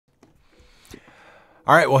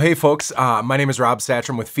All right, well, hey folks, my name is Rob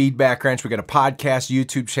Satcham with FeedbackWrench. We got a podcast,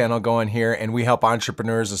 YouTube channel going here, and we help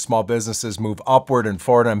entrepreneurs and small businesses move upward and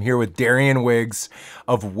forward. I'm here with Darion Wiggs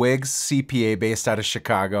of Wiggs CPA, based out of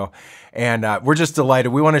Chicago, and we're just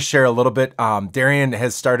delighted. We want to share a little bit. Darion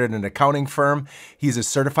has started an accounting firm. He's a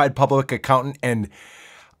certified public accountant, and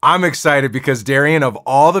I'm excited because Darion, of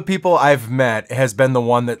all the people I've met, has been the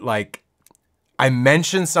one that, like, I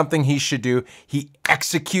mention something he should do, he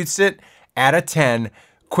executes it at a 10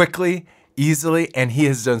 quickly, easily, and he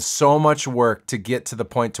has done so much work to get to the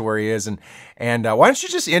point to where he is. And why don't you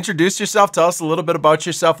just introduce yourself? Tell us a little bit about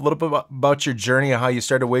yourself, a little bit about your journey and how you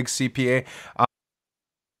started Wiggs CPA.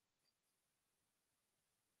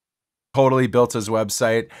 Totally built his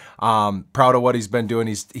website. Proud of what he's been doing.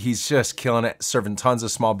 He's just killing it, serving tons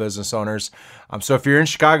of small business owners. So if you're in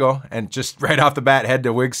Chicago, and just right off the bat, head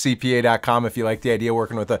to wigscpa.com if you like the idea of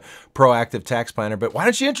working with a proactive tax planner. But why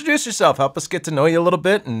don't you introduce yourself? Help us get to know you a little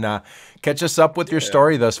bit and catch us up with your Yeah,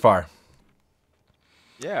 story thus far.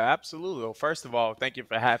 yeah, absolutely. Well, first of all, thank you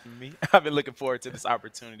for having me. I've been looking forward to this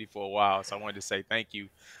opportunity for a while, so I wanted to say thank you.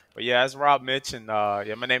 But yeah, as Rob mentioned,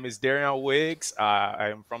 yeah, my name is Darion Wiggs. I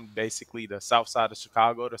am from basically the south side of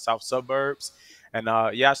Chicago, the south suburbs. And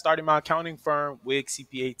yeah, I started my accounting firm, Wiggs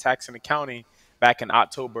CPA Tax and Accounting, back in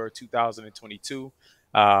October 2022.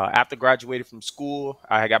 After graduating from school,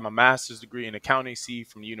 I got my master's degree in accountancy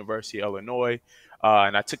from the University of Illinois.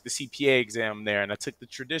 And I took the CPA exam there, and I took the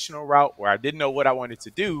traditional route where I didn't know what I wanted to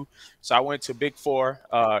do. So I went to Big Four.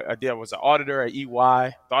 I was an auditor at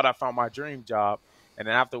EY, thought I found my dream job. And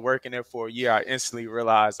then after working there for a year, I instantly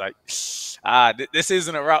realized, like, this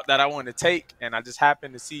isn't a route that I want to take. And I just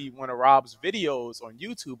happened to see one of Rob's videos on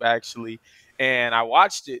YouTube, actually. And I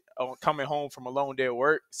watched it coming home from a long day of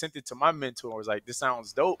work, sent it to my mentor, was like, this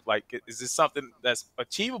sounds dope. Like, is this something that's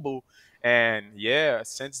achievable? And yeah,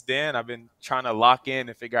 since then I've been trying to lock in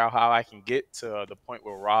and figure out how I can get to the point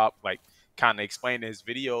where Rob like kind of explained his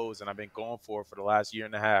videos, and I've been going for the last year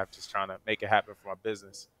and a half, just trying to make it happen for my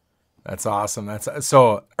business. That's awesome. That's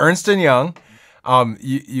so Ernst and Young.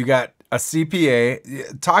 You got a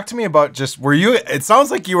CPA. Talk to me about just were you? It sounds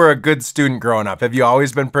like you were a good student growing up. Have you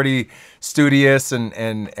always been pretty studious,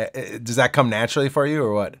 and does that come naturally for you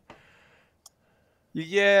or what?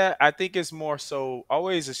 Yeah, I think it's more so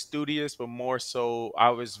always a studious, but more so I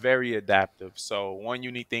was very adaptive. So one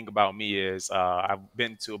unique thing about me is I've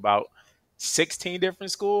been to about 16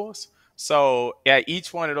 different schools. So at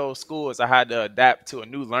each one of those schools, I had to adapt to a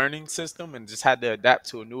new learning system and just had to adapt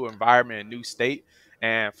to a new environment, a new state.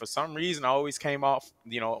 And for some reason, I always came off,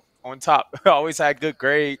 on top. I always had good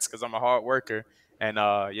grades because I'm a hard worker. And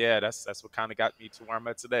yeah, that's what kind of got me to where I'm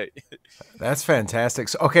at today. That's fantastic.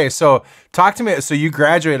 So, okay, so talk to me. So you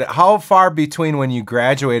graduated. How far between when you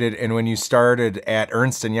graduated and when you started at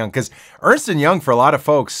Ernst and Young? Because Ernst and Young, for a lot of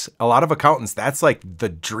folks, a lot of accountants, that's like the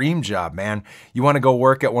dream job, man. You want to go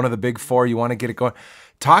work at one of the big four. You want to get it going.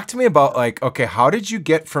 Talk to me about, like, okay, how did you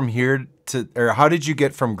get from here to, or how did you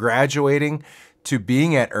get from graduating to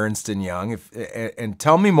being at Ernst and Young? And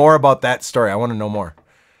tell me more about that story. I want to know more.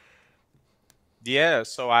 Yeah,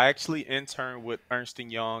 so I actually interned with Ernst&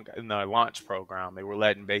 Young in the launch program. They were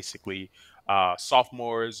letting basically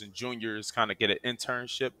sophomores and juniors kind of get an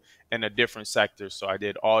internship in a different sector. So I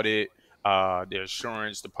did audit, the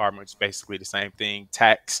assurance department, which is basically the same thing,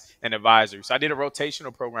 tax and advisory. So I did a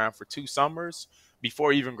rotational program for 2 summers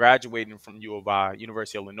before even graduating from U of I,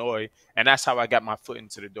 University of Illinois, and that's how I got my foot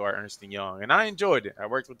into the door at Ernst& Young. And I enjoyed it. I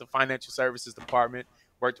worked with the financial services department,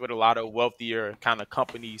 worked with a lot of wealthier kind of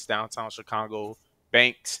companies downtown Chicago,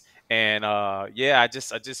 banks, and yeah, I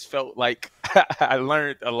just felt like I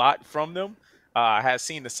learned a lot from them. I had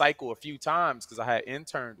seen the cycle a few times because I had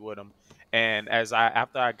interned with them, and as I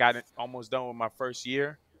after I got it almost done with my first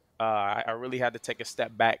year, I really had to take a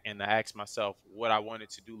step back and ask myself what I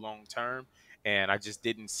wanted to do long term. And I just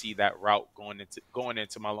didn't see that route going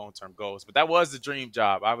into my long term goals. But that was the dream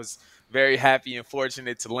job. I was very happy and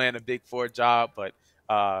fortunate to land a Big Four job, but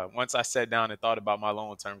once I sat down and thought about my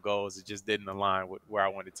long-term goals, it just didn't align with where I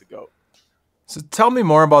wanted to go. So tell me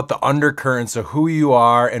more about the undercurrents of who you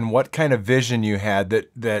are and what kind of vision you had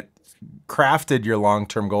that crafted your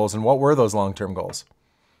long-term goals, and what were those long-term goals?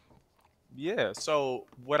 Yeah, so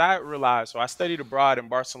what I realized, so I studied abroad in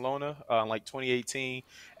Barcelona in like 2018,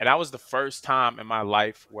 and that was the first time in my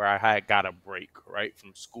life where I had got a break, right,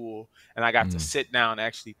 from school, and I got to Mm. sit down and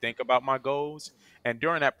actually think about my goals. And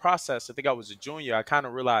during that process, I think I was a junior, I kind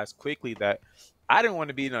of realized quickly that I didn't want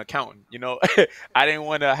to be an accountant, I didn't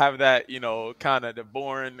want to have that, kind of the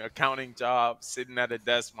boring accounting job, sitting at a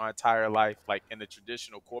desk my entire life, like in the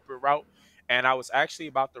traditional corporate route. And I was actually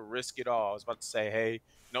about to risk it all. I was about to say, hey,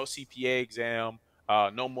 no CPA exam.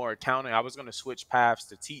 no more accounting. I was going to switch paths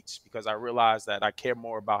to teach because I realized that I care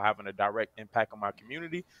more about having a direct impact on my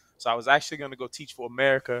community. So I was actually going to go teach for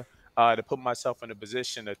America, to put myself in a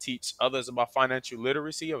position to teach others about financial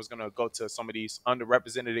literacy. I was going to go to some of these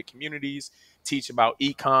underrepresented communities, teach about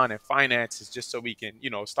econ and finances, just so we can,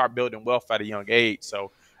 start building wealth at a young age.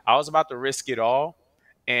 So I was about to risk it all.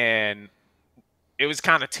 And it was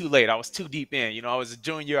kind of too late. I was too deep in. I was a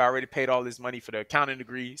junior. I already paid all this money for the accounting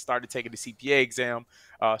degree, started taking the CPA exam.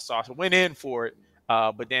 So I went in for it.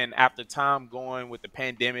 But then after time going with the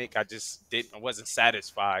pandemic, I wasn't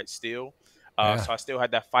satisfied still. Yeah. So I still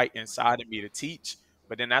had that fight inside of me to teach.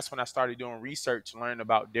 But then that's when I started doing research, learning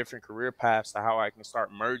about different career paths to how I can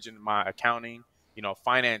start merging my accounting,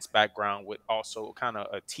 finance background with also kind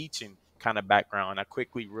of a teaching kind of background. I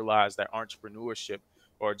quickly realized that entrepreneurship,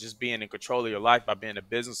 or just being in control of your life by being a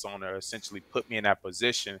business owner, essentially put me in that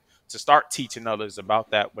position to start teaching others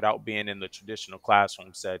about that without being in the traditional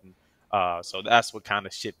classroom setting. So that's what kind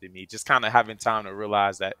of shifted me, just kind of having time to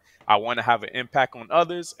realize that I want to have an impact on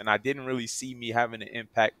others. And I didn't really see me having an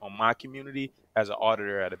impact on my community as an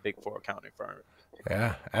auditor at a Big Four accounting firm.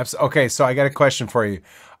 Yeah, absolutely. Okay, so I got a question for you.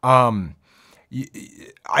 Um,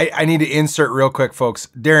 I need to insert real quick, folks.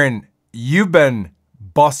 Darren, you've been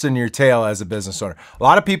busting your tail as a business owner. A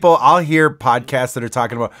lot of people, I'll hear podcasts that are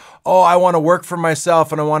talking about, oh, I want to work for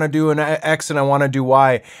myself and I want to do an X and I want to do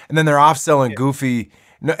Y. And then they're off selling goofy,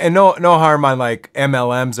 no harm on like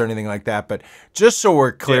MLMs or anything like that. But just so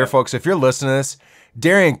we're clear, folks, if you're listening to this,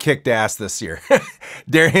 Darion kicked ass this year.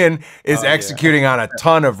 Darion is executing on a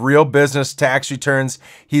ton of real business tax returns.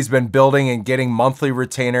 He's been building and getting monthly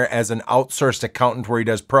retainer as an outsourced accountant where he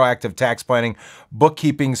does proactive tax planning,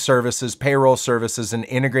 bookkeeping services, payroll services, an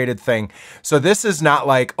integrated thing. So this is not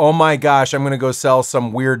like, oh my gosh, I'm going to go sell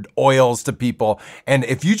some weird oils to people. And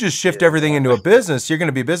if you just shift everything into a business, you're going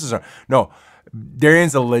to be a business owner. No,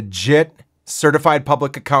 Darion's a legit certified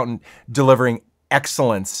public accountant delivering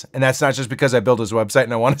excellence. And that's not just because I built his website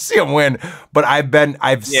and I want to see him win, but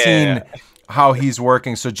I've seen how he's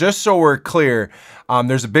working. So just so we're clear,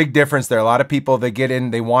 there's a big difference there. A lot of people, they get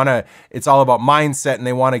in, it's all about mindset and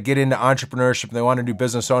they want to get into entrepreneurship and they want to do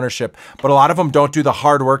business ownership, but a lot of them don't do the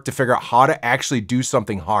hard work to figure out how to actually do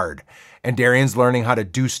something hard. And Darion's learning how to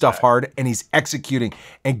do stuff hard and he's executing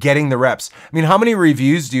and getting the reps. I mean, how many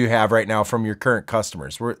reviews do you have right now from your current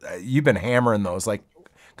customers? You've been hammering those, like,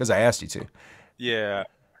 because I asked you to. Yeah.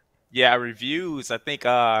 Yeah, reviews, I think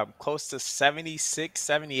close to 76,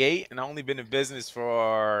 78, and I've only been in business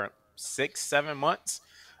for 6, 7 months.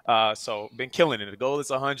 So been killing it. The goal is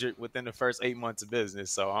 100 within the first 8 months of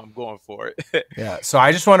business, so I'm going for it. Yeah, so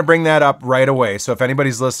I just want to bring that up right away. So if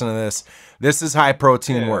anybody's listening to this is high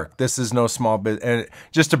protein work. This is no small business. And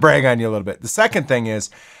just to brag on you a little bit. The second thing is,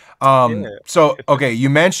 so, okay, you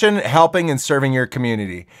mentioned helping and serving your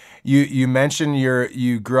community. You mentioned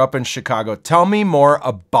you grew up in Chicago. Tell me more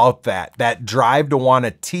about that drive to want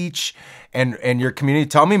to teach and your community.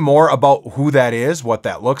 Tell me more about who that is, what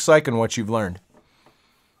that looks like, and what you've learned.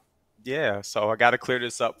 Yeah, so I got to clear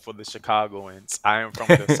this up for the Chicagoans. I am from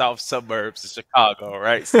the south suburbs of Chicago,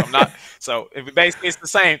 right? So basically it's the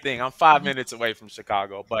same thing. I'm 5 minutes away from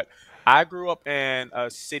Chicago, but I grew up in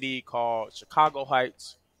a city called Chicago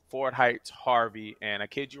Heights, Fort Heights, Harvey, and I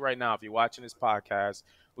kid you right now, if you're watching this podcast,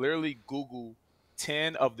 literally Google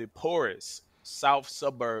 10 of the poorest south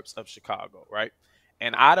suburbs of Chicago, right?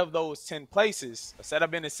 And out of those 10 places, I said I've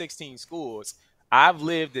been in 16 schools. I've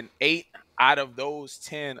lived in 8 out of those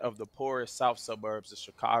 10 of the poorest south suburbs of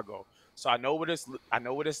Chicago. So I know what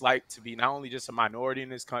it's like to be not only just a minority in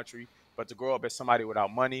this country, but to grow up as somebody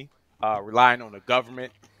without money, relying on the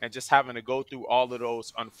government, and just having to go through all of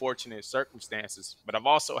those unfortunate circumstances. But I've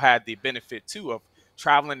also had the benefit too of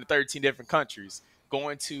traveling to 13 different countries,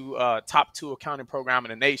 going to top 2 accounting program in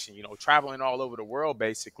the nation, traveling all over the world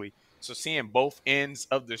basically. So seeing both ends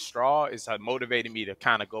of the straw is motivated me to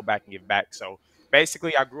kind of go back and give back. So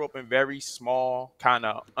basically, I grew up in very small, kind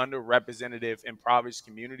of underrepresented, impoverished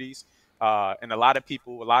communities. And a lot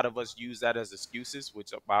of us use that as excuses,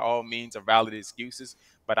 which by all means are valid excuses.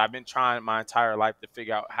 But I've been trying my entire life to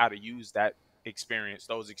figure out how to use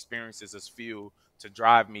those experiences as fuel to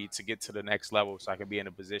drive me to get to the next level so I can be in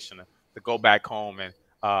a position to go back home and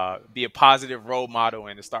be a positive role model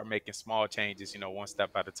and to start making small changes, one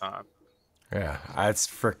step at a time. Yeah, that's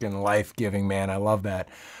freaking life-giving, man. I love that.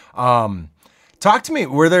 Talk to me,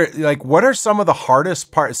 what are some of the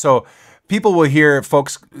hardest parts? So people will hear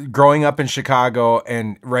folks growing up in Chicago,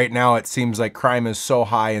 and right now it seems like crime is so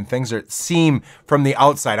high and things seem from the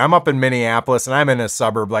outside. I'm up in Minneapolis and I'm in a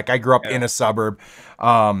suburb. Like I grew up in a suburb.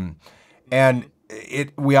 And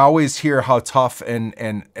we always hear how tough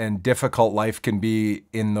and difficult life can be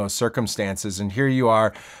in those circumstances. And here you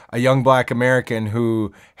are, a young Black American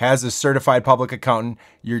who has a certified public accountant.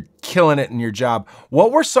 You're killing it in your job.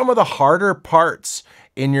 What were some of the harder parts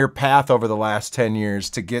in your path over the last 10 years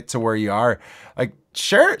to get to where you are? Like,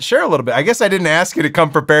 share a little bit. I guess I didn't ask you to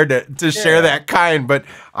come prepared to share that kind, but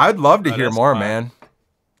I'd love to hear more, man.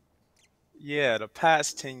 Yeah, the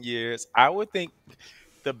past 10 years, I would think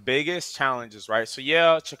the biggest challenges, right? So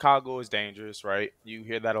yeah, Chicago is dangerous, right? You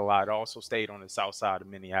hear that a lot. I also stayed on the south side of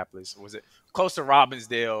Minneapolis. Was it close to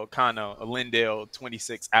Robbinsdale, kind of Lindale,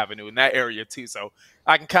 26th Avenue, in that area too? So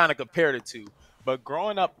I can kind of compare the two. But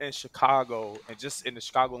growing up in Chicago and just in the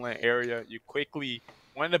Chicagoland area, you quickly,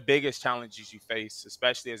 one of the biggest challenges you face,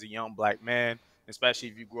 especially as a young Black man, especially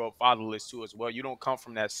if you grow up fatherless too as well, you don't come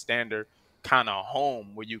from that standard kind of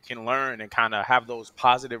home where you can learn and kind of have those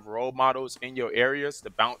positive role models in your areas to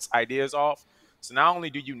bounce ideas off. So not only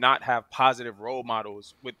do you not have positive role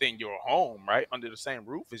models within your home, right, under the same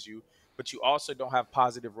roof as you, but you also don't have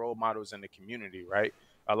positive role models in the community, right?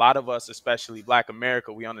 A lot of us, especially Black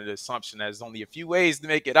America, we under the assumption that there's only a few ways to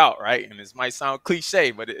make it out, right? And this might sound cliche,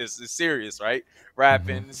 but it's serious, right?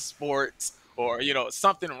 Rapping, sports, or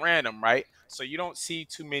something random, right? So you don't see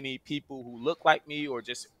too many people who look like me or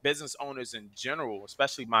just business owners in general,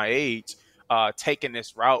 especially my age, taking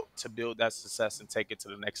this route to build that success and take it to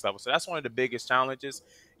the next level. So that's one of the biggest challenges.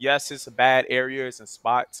 Yes, it's bad areas and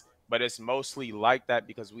spots, but it's mostly like that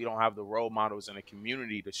because we don't have the role models in the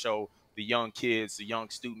community to show the young kids, the young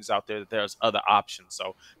students out there that there's other options.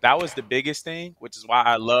 So that was the biggest thing, which is why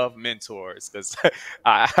I love mentors, because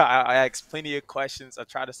I ask plenty of questions. I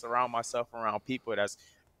try to surround myself around people that's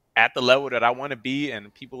at the level that I want to be,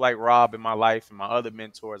 and people like Rob in my life and my other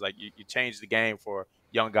mentors. Like you changed the game for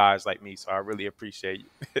young guys like me. So I really appreciate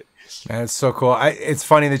you. That's so cool. It's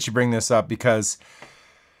funny that you bring this up because,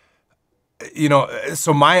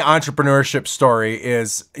 so my entrepreneurship story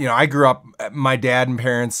is, I grew up, my dad and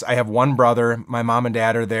parents, I have one brother, my mom and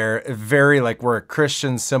dad are there, we're a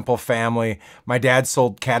Christian, simple family. My dad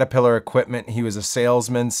sold Caterpillar equipment. He was a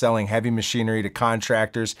salesman selling heavy machinery to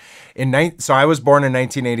contractors. So I was born in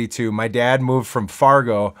 1982. My dad moved from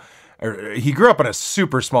Fargo. He grew up in a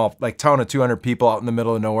super small town of 200 people out in the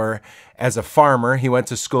middle of nowhere as a farmer. He went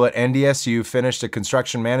to school at NDSU, finished a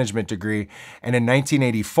construction management degree. And in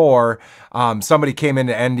 1984, somebody came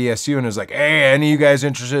into NDSU and was like, hey, any of you guys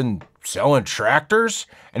interested in selling tractors?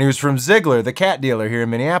 And he was from Ziegler, the cat dealer here in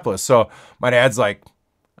Minneapolis. So my dad's like,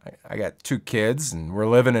 I got 2 kids and we're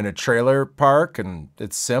living in a trailer park and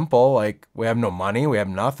it's simple. We have no money, we have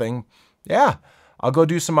nothing. Yeah, I'll go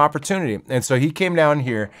do some opportunity. And so he came down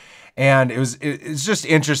here. And it's just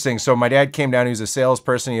interesting. So my dad came down, he was a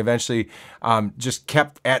salesperson. He eventually just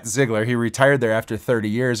kept at Ziegler. He retired there after 30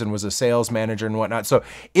 years and was a sales manager and whatnot. So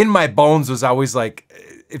in my bones was always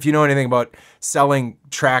if you know anything about selling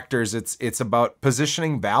tractors, it's about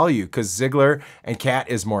positioning value because Ziegler and Cat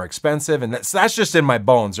is more expensive. And that's just in my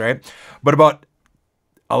bones, right? But about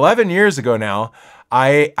 11 years ago now,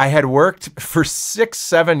 I had worked for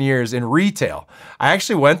 6-7 years in retail. I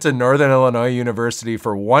actually went to Northern Illinois University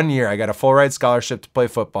for 1 year. I got a full ride scholarship to play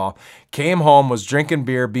football. Came home, was drinking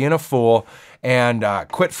beer, being a fool, and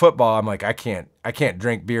quit football. I'm like, I can't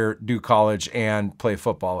drink beer, do college, and play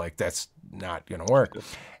football. That's not gonna work.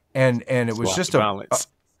 And it was just balance.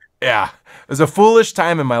 Yeah, it was a foolish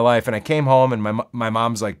time in my life. And I came home and my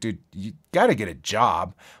mom's like, dude, you got to get a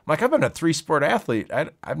job. I'm like, I've been a 3-sport athlete.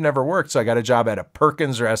 I've never worked. So I got a job at a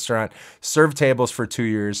Perkins restaurant, served tables for 2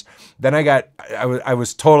 years. Then I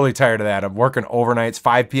was totally tired of that. I'm working overnights,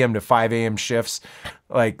 5 p.m. to 5 a.m. shifts,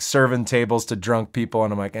 serving tables to drunk people.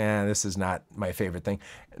 And I'm like, this is not my favorite thing.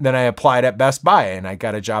 Then I applied at Best Buy and I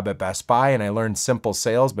got a job at Best Buy and I learned simple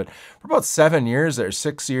sales. But for about 7 years or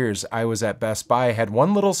 6 years, I was at Best Buy. I had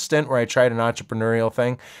one little stint where I tried an entrepreneurial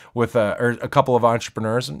thing with a couple of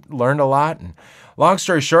entrepreneurs and learned a lot. And long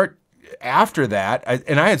story short, after that, I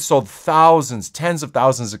had sold thousands, tens of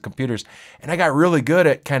thousands of computers, and I got really good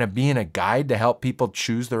at kind of being a guide to help people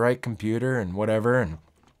choose the right computer and whatever, and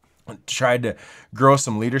tried to grow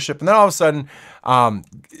some leadership. And then all of a sudden,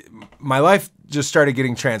 my life just started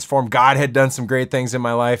getting transformed. God had done some great things in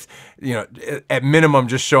my life, at minimum,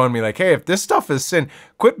 just showing me hey, if this stuff is sin,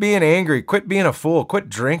 quit being angry, quit being a fool, quit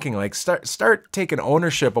drinking, start taking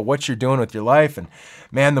ownership of what you're doing with your life. And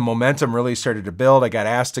man, the momentum really started to build. I got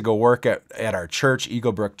asked to go work at our church,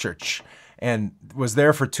 Eagle Brook Church, and was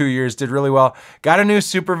there for 2 years, did really well, got a new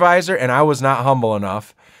supervisor, and I was not humble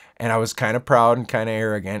enough. And I was kind of proud and kind of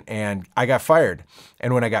arrogant, and I got fired.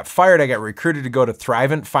 And when I got fired, I got recruited to go to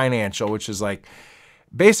Thrivent Financial, which is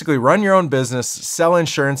basically run your own business, sell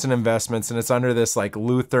insurance and investments, and it's under this like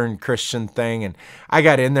Lutheran Christian thing. And I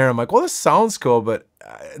got in there, I'm like, well, this sounds cool, but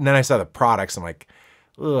and then I saw the products, I'm like,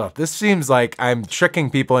 ugh, this seems like I'm tricking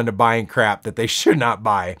people into buying crap that they should not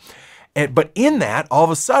buy. But in that, all of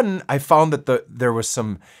a sudden, I found that there was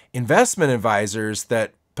some investment advisors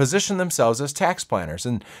that position themselves as tax planners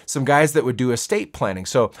and some guys that would do estate planning.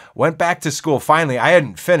 So went back to school finally. I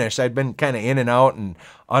hadn't finished. I'd been kind of in and out and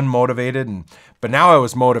unmotivated, but now I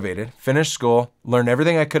was motivated. Finished school, learned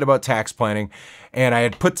everything I could about tax planning, and I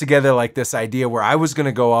had put together like this idea where I was going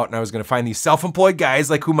to go out and I was going to find these self-employed guys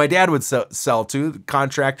like who my dad would sell to,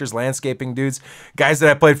 contractors, landscaping dudes, guys that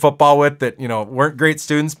I played football with that, weren't great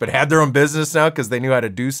students but had their own business now because they knew how to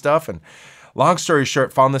do stuff. And long story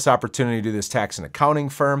short, found this opportunity to do this tax and accounting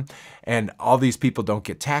firm, and all these people don't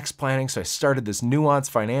get tax planning. So I started this Nuance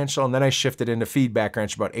Financial, and then I shifted into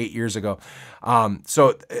FeedbackWrench about 8 years ago.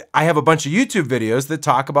 So I have a bunch of YouTube videos that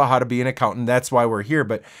talk about how to be an accountant. That's why we're here.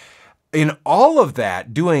 But in all of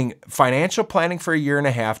that, doing financial planning for a year and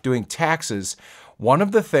a half, doing taxes, one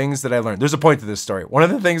of the things that I learned, there's a point to this story. One of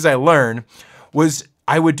the things I learned was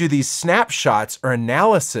I would do these snapshots or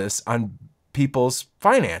analysis on people's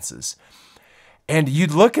finances. And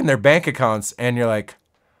you'd look in their bank accounts and you're like,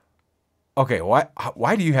 okay,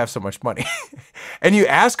 why do you have so much money? And you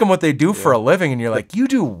ask them what they do for a living and you're like, you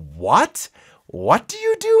do what? What do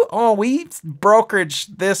you do? Oh, we brokerage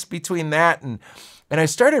this between that. And I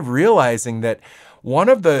started realizing that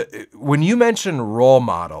when you mention role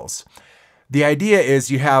models, the idea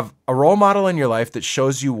is you have a role model in your life that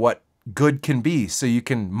shows you what good can be so you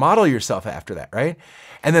can model yourself after that, right?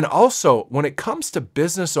 And then also, when it comes to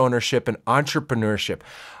business ownership and entrepreneurship,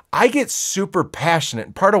 I get super passionate.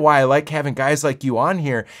 And part of why I like having guys like you on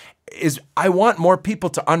here is I want more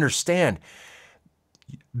people to understand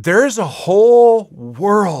there's a whole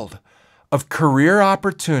world of career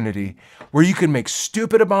opportunity where you can make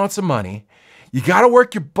stupid amounts of money. You got to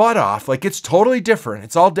work your butt off. Like, it's totally different.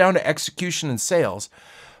 It's all down to execution and sales.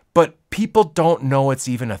 But people don't know it's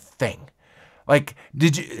even a thing. Like,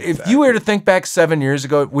 if you were to think back 7 years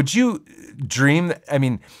ago, would you dream,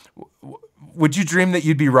 would you dream that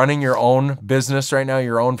you'd be running your own business right now,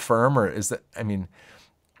 your own firm? Or is that,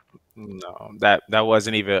 No, that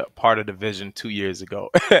wasn't even part of the vision 2 years ago.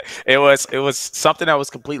 It was something that was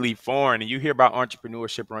completely foreign. And you hear about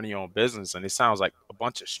entrepreneurship, running your own business, and it sounds like a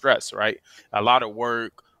bunch of stress, right? A lot of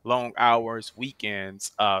work, long hours,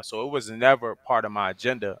 weekends. So it was never part of my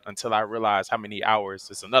agenda until I realized how many hours.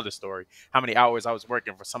 It's another story. How many hours I was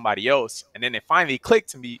working for somebody else, and then it finally clicked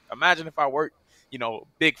to me. Imagine if I worked,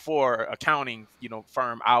 big four accounting,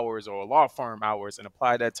 firm hours or law firm hours, and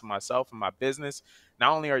apply that to myself and my business.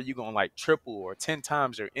 Not only are you going to like triple or 10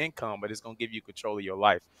 times your income, but it's going to give you control of your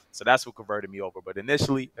life. So that's what converted me over. But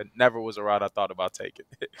initially, it never was a route I thought about taking.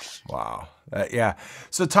 wow. Yeah.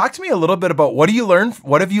 So talk to me a little bit about what have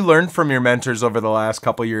you learned from your mentors over the last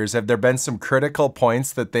couple of years? Have there been some critical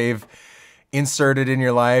points that they've inserted in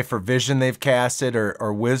your life, or vision they've casted,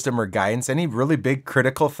 or wisdom or guidance? Any really big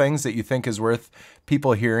critical things that you think is worth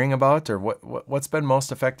people hearing about, or what's been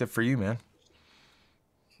most effective for you, man?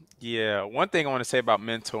 Yeah, one thing I want to say about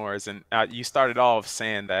mentors, and you started off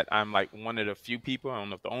saying that I'm like one of the few people, I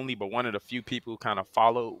don't know if the only, but one of the few people who kind of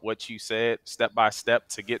followed what you said step by step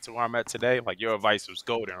to get to where I'm at today. Like, your advice was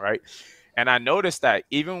golden, right? And I noticed that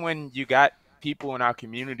even when you got people in our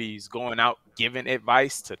communities going out giving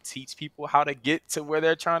advice to teach people how to get to where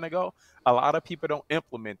they're trying to go, a lot of people don't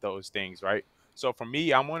implement those things, right? So for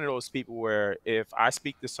me, I'm one of those people where if I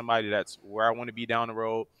speak to somebody that's where I want to be down the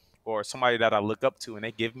road, or somebody that I look up to, and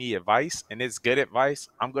they give me advice and it's good advice,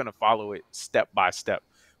 I'm going to follow it step by step.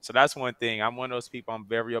 So that's one thing. I'm one of those people, I'm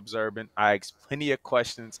very observant. I ask plenty of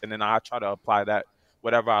questions, and then I try to apply that,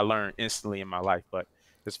 whatever I learn, instantly in my life. But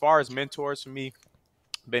as far as mentors for me,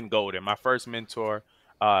 been golden. My first mentor,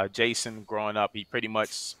 Jason, growing up, he pretty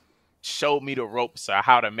much showed me the ropes of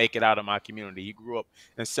how to make it out of my community. He grew up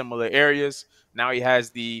in similar areas. Now he has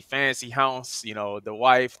the fancy house, the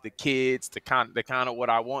wife, the kids, the kind of what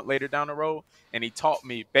I want later down the road. And he taught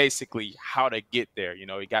me basically how to get there.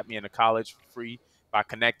 He got me into college for free by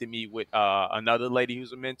connecting me with another lady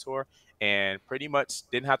who's a mentor, and pretty much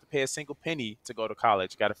didn't have to pay a single penny to go to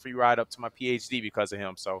college. Got a free ride up to my PhD because of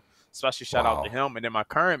him. So special shout out to Wow. him. And then my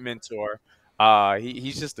current mentor,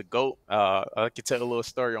 he's just a goat. I could tell a little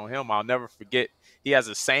story on him. I'll never forget. He has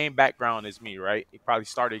the same background as me, right? He probably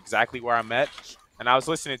started exactly where I'm at. And I was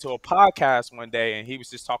listening to a podcast one day, and he was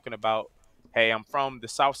just talking about, hey, I'm from the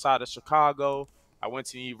south side of Chicago. I went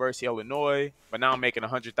to the University of Illinois, but now I'm making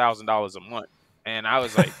 $100,000 a month. And I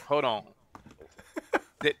was like, hold on.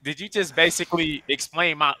 Did you just basically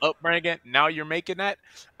explain my upbringing? Now you're making that.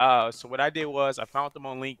 So what I did was I found them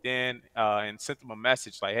on LinkedIn and sent them a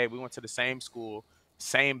message like, "Hey, we went to the same school,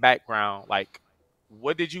 same background. Like,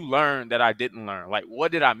 what did you learn that I didn't learn? Like,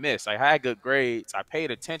 what did I miss? Like, I had good grades. I paid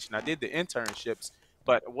attention. I did the internships,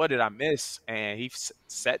 but what did I miss?" And he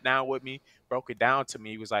sat down with me, broke it down to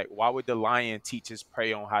me. He was like, "Why would the lion teach his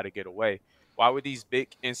prey on how to get away? Why would these big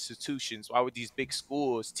institutions? Why would these big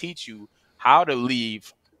schools teach you how to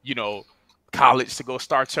leave, you know, college to go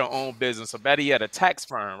start your own business, or better yet, a tax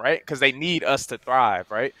firm, right? Because they need us to thrive,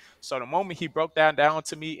 right?" So the moment he broke that down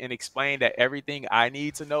to me and explained that everything I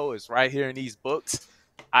need to know is right here in these books,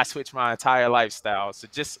 I switched my entire lifestyle. So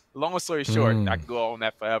just long story short, I Mm. could go on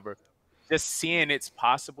that forever. Just seeing it's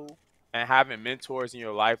possible and having mentors in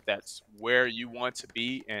your life that's where you want to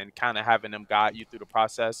be and kind of having them guide you through the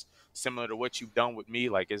process, similar to what you've done with me,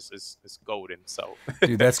 like it's golden. So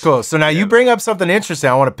Dude, that's cool. So now you yeah, bring up something interesting.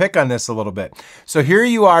 I want to pick on this a little bit. So here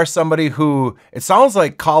you are, somebody who it sounds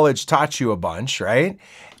like college taught you a bunch, right?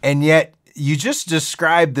 And yet you just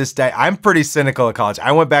described this day. I'm pretty cynical at college.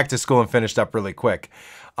 I went back to school and finished up really quick.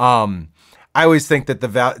 Um, I always think that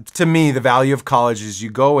to me, the value of college is you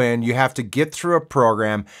go in, you have to get through a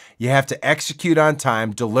program, you have to execute on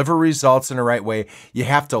time, deliver results in the right way. You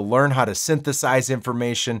have to learn how to synthesize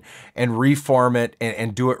information and reform it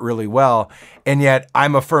and do it really well. And yet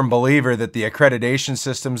I'm a firm believer that the accreditation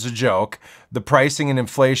system's a joke. The pricing and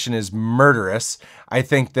inflation is murderous. I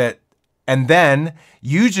think that, and then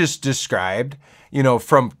you just described,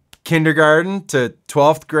 from kindergarten to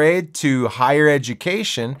 12th grade to higher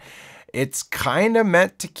education, it's kind of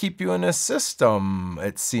meant to keep you in a system,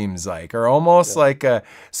 it seems like, or almost yeah. like a.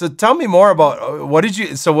 So tell me more about what did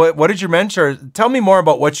your mentor tell me more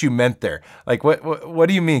about what you meant there? Like what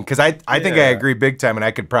do you mean? Because I think I Yeah. agree big time, and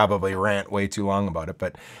I could probably rant way too long about it,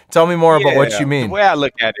 but tell me more about what Yeah. you The mean. way I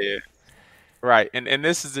look at it, right. And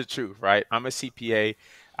this is the truth, right? I'm a CPA.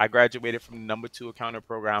 I graduated from the #2 accounting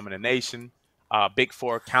program in the nation. Big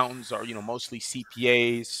four accountants are, mostly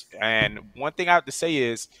CPAs. And one thing I have to say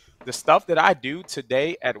is the stuff that I do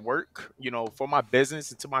today at work, for my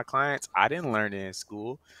business and to my clients, I didn't learn it in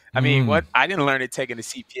school. I mean, Mm, what I didn't learn it taking the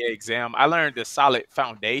CPA exam. I learned a solid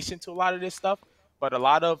foundation to a lot of this stuff. But a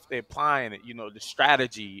lot of the applying it, the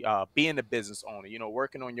strategy, being a business owner,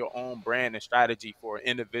 working on your own brand and strategy for an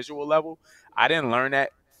individual level, I didn't learn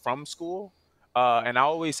that from school. And I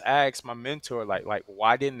always ask my mentor, like,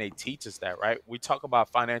 why didn't they teach us that, right? We talk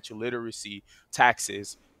about financial literacy,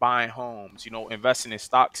 taxes, buying homes, investing in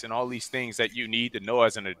stocks and all these things that you need to know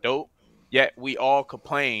as an adult. Yet we all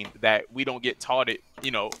complain that we don't get taught it,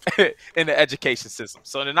 in the education system.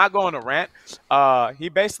 So to not go on a rant, he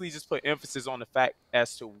basically just put emphasis on the fact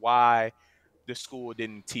as to why the school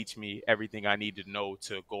didn't teach me everything I needed to know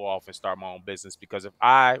to go off and start my own business. Because if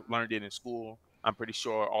I learned it in school, I'm pretty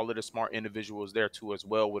sure all of the smart individuals there too as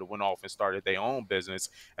well would have went off and started their own business.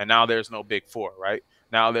 And now there's no big four, right?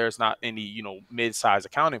 Now there's not any, mid-sized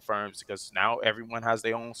accounting firms because now everyone has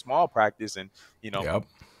their own small practice, and you know yep.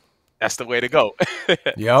 that's the way to go.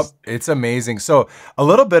 Yep, it's amazing. So a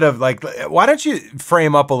little bit of like, why don't you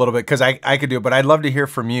frame up a little bit? Because I could do it, but I'd love to hear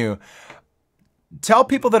from you. Tell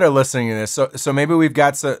people Mhm. that are listening to this. So maybe we've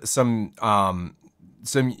got some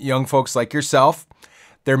young folks like yourself.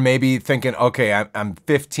 They're maybe thinking, okay, I'm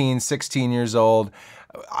 15, 16 years old.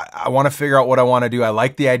 I want to figure out what I want to do. I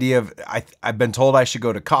like the idea of, I've been told I should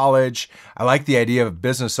go to college. I like the idea of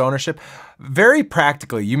business ownership. Very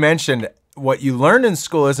practically, you mentioned what you learned in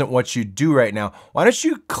school isn't what you do right now. Why don't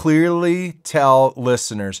you clearly tell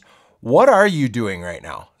listeners, what are you doing right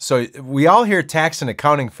now? So we all hear tax and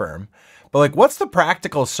accounting firm, but like, what's the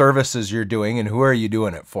practical services you're doing and who are you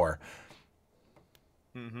doing it for?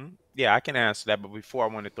 Yeah, I can answer that, but before I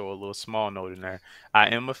want to throw a little small note in there. I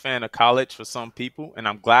am a fan of college for some people, and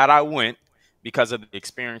I'm glad I went because of the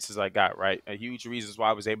experiences I got, right? A huge reasons why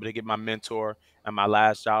I was able to get my mentor and my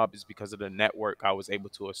last job is because of the network I was able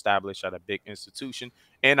to establish at a big institution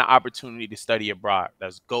and the opportunity to study abroad.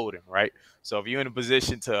 That's golden, right? So if you're in a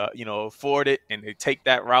position to, afford it and to take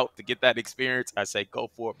that route to get that experience, I say go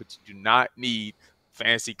for it, but you do not need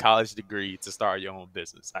fancy college degree to start your own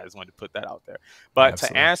business. I just wanted to put that out there. But to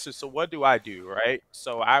Absolutely. answer, so what do I do, right?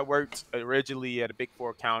 So I worked originally at a big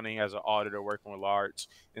four accounting as an auditor, working with large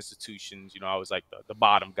institutions. I was like the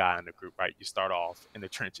bottom guy in the group, right? You start off in the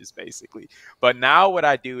trenches, basically. But now what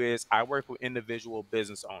I do is I work with individual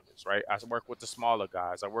business owners, right? I work with the smaller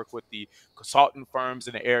guys. I work with the consultant firms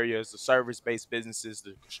in the areas, the service-based businesses,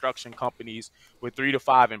 the construction companies with 3 to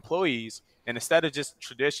 5 employees. And instead of just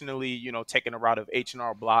traditionally, taking a route of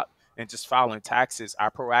H&R Block and just filing taxes, I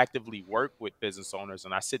proactively work with business owners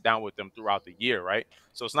and I sit down with them throughout the year, right?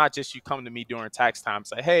 So it's not just you come to me during tax time,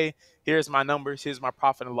 say, hey, here's my numbers, here's my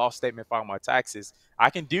profit and loss statement, file my taxes. I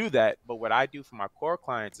can do that, but what I do for my core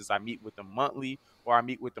clients is I meet with them monthly or I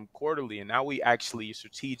meet with them quarterly, and now we actually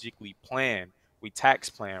strategically plan. We tax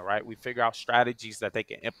plan, right? We figure out strategies that they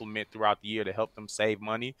can implement throughout the year to help them save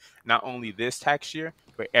money, not only this tax year,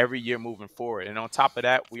 but every year moving forward. And on top of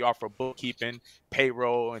that, we offer bookkeeping,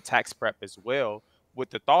 payroll, and tax prep as well, with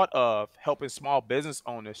the thought of helping small business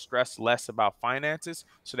owners stress less about finances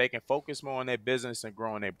so they can focus more on their business and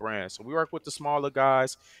growing their brand. So we work with the smaller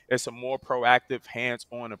guys. It's a more proactive,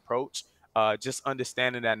 hands-on approach. Just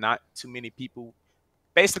understanding that not too many people,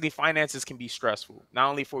 basically finances can be stressful, not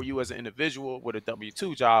only for you as an individual with a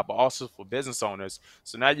W-2 job, but also for business owners.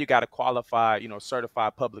 So now you got a qualified,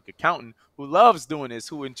 certified public accountant who loves doing this,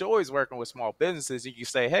 who enjoys working with small businesses. You can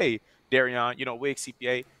say, hey, Darion, Wiggs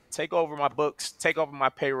CPA, take over my books, take over my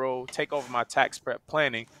payroll, take over my tax prep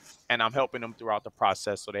planning, and I'm helping them throughout the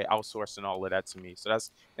process. So they outsourcing all of that to me. So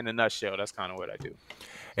that's, in a nutshell, that's kind of what I do.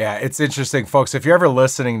 Yeah, it's interesting, folks. If you're ever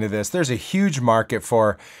listening to this, there's a huge market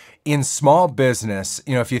for, in small business,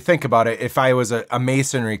 if you think about it, if I was a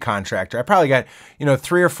masonry contractor, I probably got,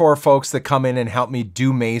 3 or 4 folks that come in and help me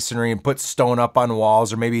do masonry and put stone up on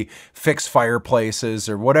walls or maybe fix fireplaces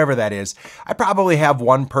or whatever that is. I probably have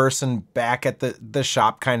one person back at the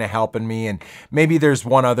shop kind of helping me, and maybe there's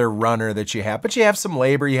one other runner that you have, but you have some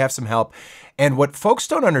labor, you have some help. And what folks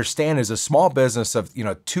don't understand is a small business of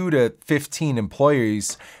 2 to 15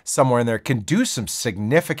 employees somewhere in there can do some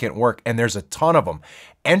significant work, and there's a ton of them.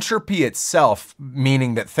 Entropy itself,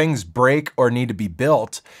 meaning that things break or need to be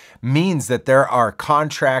built, means that there are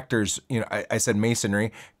contractors, I said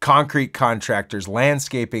masonry, concrete contractors,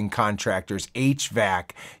 landscaping contractors,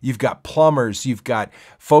 HVAC, you've got plumbers, you've got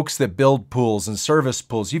folks that build pools and service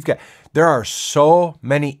pools. There are so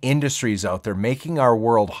many industries out there making our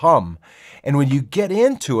world hum. And when you get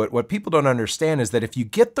into it, what people don't understand is that if you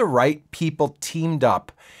get the right people teamed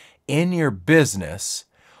up in your business,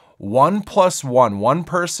 1 + 1, one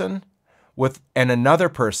person and another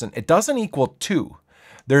person, it doesn't equal 2.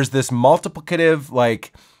 There's this multiplicative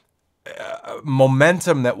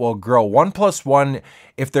momentum that will grow. 1 + 1,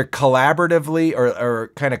 if they're collaboratively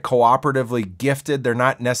or kind of cooperatively gifted, they're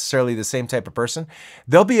not necessarily the same type of person,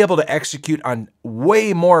 they'll be able to execute on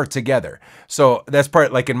way more together. So that's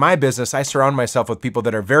part, like in my business, I surround myself with people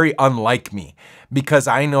that are very unlike me, because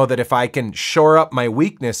I know that if I can shore up my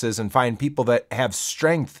weaknesses and find people that have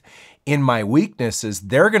strength in my weaknesses,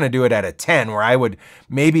 they're going to do it at a 10, where I would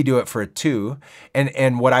maybe do it for a 2.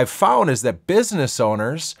 And what I've found is that business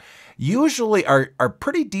owners usually are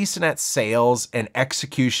pretty decent at sales and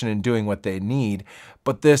execution and doing what they need.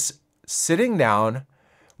 But this sitting down,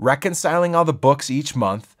 reconciling all the books each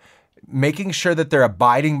month, making sure that they're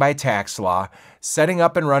abiding by tax law, setting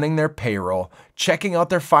up and running their payroll, checking out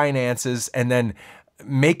their finances, and then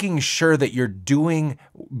making sure that you're doing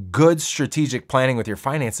good strategic planning with your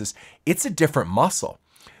finances, it's a different muscle.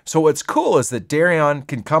 So what's cool is that Darion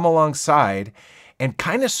can come alongside and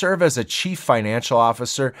kind of serve as a chief financial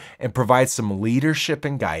officer and provide some leadership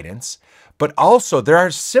and guidance. But also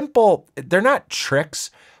they're not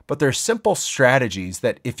tricks, but they're simple strategies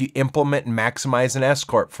that if you implement and maximize an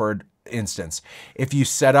S-Corp, for instance, if you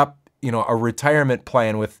set up, a retirement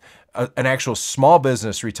plan with an actual small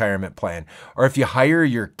business retirement plan, or if you hire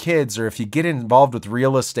your kids, or if you get involved with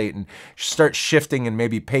real estate and start shifting and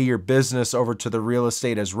maybe pay your business over to the real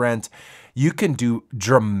estate as rent, you can do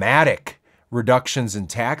dramatic reductions in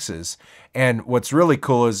taxes. And what's really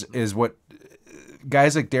cool is what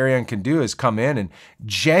guys like Darion can do is come in and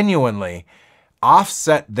genuinely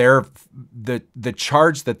offset the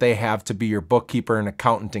charge that they have to be your bookkeeper and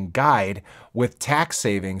accountant and guide with tax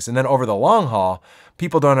savings. And then over the long haul,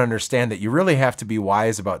 people don't understand that you really have to be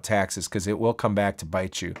wise about taxes, because it will come back to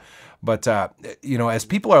bite you. But, as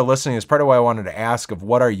people are listening, as part of why I wanted to ask of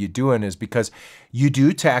what are you doing is because you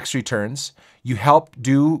do tax returns, you help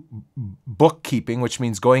do bookkeeping, which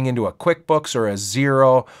means going into a QuickBooks or a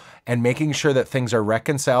Xero and making sure that things are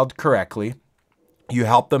reconciled correctly. You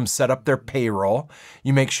help them set up their payroll.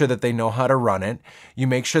 You make sure that they know how to run it. You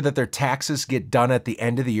make sure that their taxes get done at the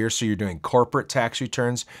end of the year. So you're doing corporate tax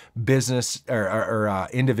returns, business or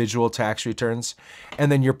individual tax returns. And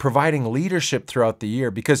then you're providing leadership throughout the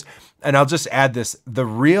year because, and I'll just add this, the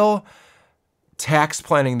real tax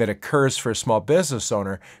planning that occurs for a small business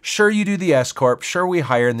owner, sure, you do the S-Corp, sure, we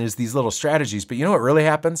hire, and there's these little strategies, but you know what really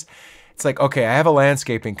happens? It's like, okay, I have a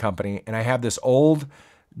landscaping company and I have this old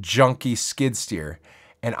junky skid steer,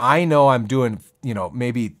 and I know I'm doing,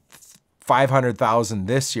 maybe 500,000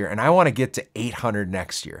 this year, and I want to get to 800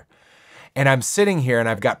 next year. And I'm sitting here and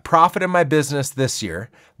I've got profit in my business this year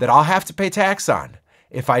that I'll have to pay tax on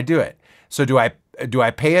if I do it. So do I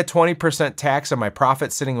pay a 20% tax on my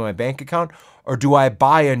profit sitting in my bank account, or do I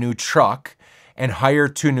buy a new truck and hire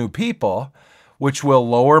 2 new people, which will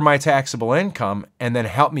lower my taxable income and then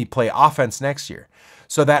help me play offense next year?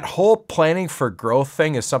 So that whole planning for growth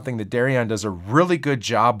thing is something that Darion does a really good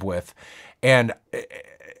job with. And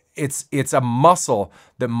it's a muscle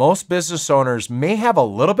that most business owners may have a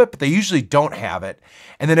little bit, but they usually don't have it.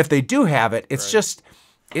 And then if they do have it, it's just,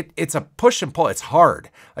 it's a push and pull. It's hard.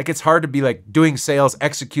 Like, it's hard to be like doing sales,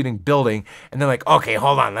 executing, building, and then like, okay,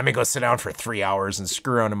 hold on, let me go sit down for 3 hours and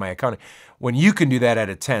screw around in my accounting, when you can do that at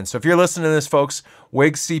a 10. So if you're listening to this, folks,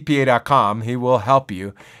 WiggsCPA.com, he will help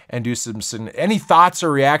you and do some any thoughts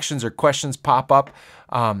or reactions or questions pop up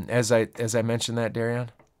as I mentioned that, Darion?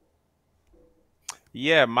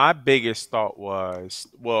 Yeah, my biggest thought was,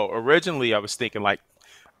 well, originally I was thinking like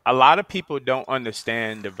a lot of people don't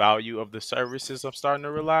understand the value of the services. I'm starting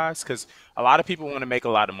to realize, because a lot of people want to make a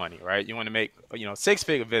lot of money, right? You want to make,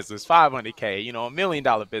 6-figure business, 500K, $1 million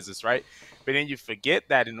business, right? But then you forget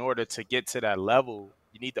that in order to get to that level,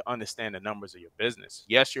 you need to understand the numbers of your business.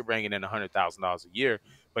 Yes, you're bringing in $100,000 a year,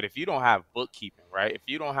 but if you don't have bookkeeping, right? If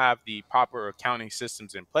you don't have the proper accounting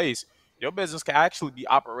systems in place, your business can actually be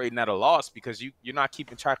operating at a loss because you're not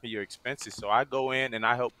keeping track of your expenses. So I go in and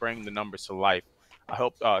I help bring the numbers to life. I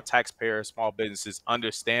help taxpayers, small businesses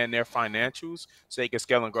understand their financials so they can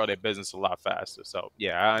scale and grow their business a lot faster. So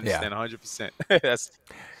yeah, I understand 100%.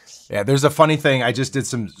 Yeah, there's a funny thing. I just did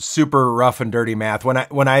some super rough and dirty math.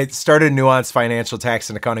 When I started Nuance Financial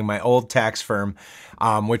Tax and Accounting, my old tax firm,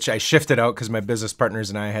 which I shifted out because my business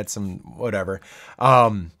partners and I had some whatever.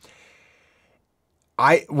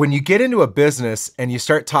 When you get into a business and you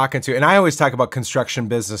start talking to, and I always talk about construction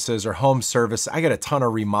businesses or home service, I got a ton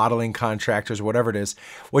of remodeling contractors, whatever it is.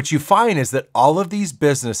 What you find is that all of these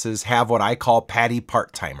businesses have what I call Patty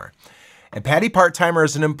part-timer. And Patty part-timer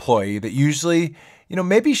is an employee that usually,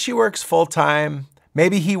 maybe she works full-time,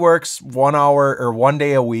 maybe he works 1 hour or 1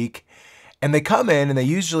 day a week, and they come in and they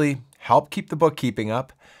usually help keep the bookkeeping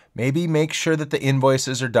up. Maybe make sure that the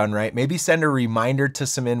invoices are done right. Maybe send a reminder to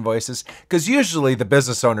some invoices, because usually the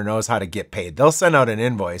business owner knows how to get paid. They'll send out an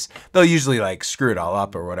invoice. They'll usually like screw it all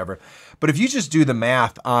up or whatever. But if you just do the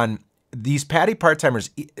math on these Patty part-timers,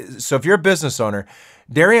 so if you're a business owner,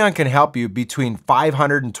 Darion can help you between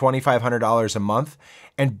 $500 and $2,500 a month.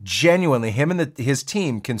 And genuinely, him and his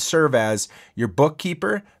team can serve as your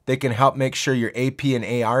bookkeeper. They can help make sure your AP and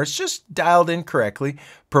AR is just dialed in correctly,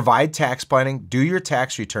 provide tax planning, do your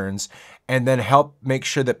tax returns, and then help make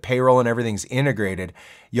sure that payroll and everything's integrated.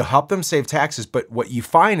 You'll help them save taxes, but what you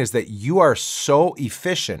find is that you are so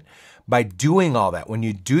efficient by doing all that. When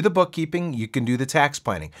you do the bookkeeping, you can do the tax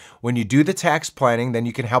planning. When you do the tax planning, then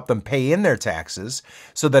you can help them pay in their taxes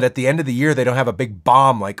so that at the end of the year, they don't have a big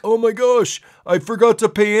bomb like, oh my gosh, I forgot to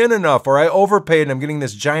pay in enough, or I overpaid and I'm getting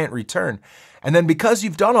this giant return. And then because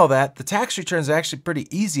you've done all that, the tax return is actually pretty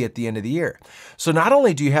easy at the end of the year. So not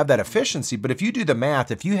only do you have that efficiency, but if you do the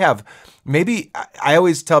math, if you have, maybe, I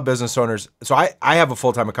always tell business owners, so I have a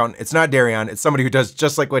full-time accountant. It's not Darion. It's somebody who does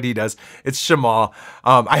just like what he does. It's Shamal.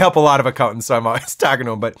 I help a lot of accountants, so I'm always talking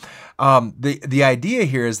to them. But the idea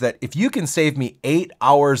here is that if you can save me 8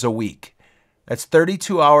 hours a week, that's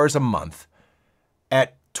 32 hours a month,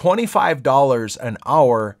 at $25 an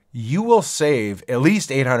hour, you will save at least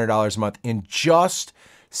 $800 a month in just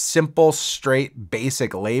simple, straight,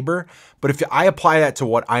 basic labor. But if I apply that to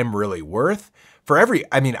what I'm really worth,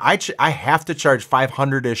 I have to charge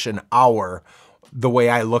 $500-ish an hour the way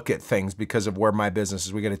I look at things because of where my business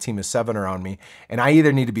is. We got a team of 7 around me, and I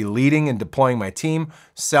either need to be leading and deploying my team,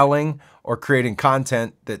 selling, or creating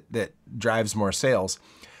content that drives more sales.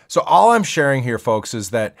 So all I'm sharing here, folks, is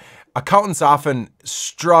that accountants often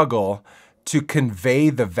struggle to convey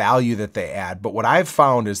the value that they add. But what I've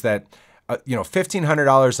found is that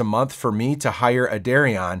 $1,500 a month for me to hire a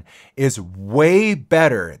Darion is way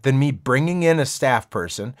better than me bringing in a staff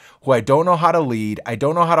person who I don't know how to lead, I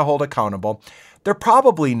don't know how to hold accountable. They're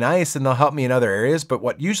probably nice and they'll help me in other areas, but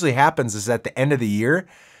what usually happens is at the end of the year,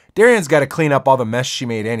 Darion's got to clean up all the mess she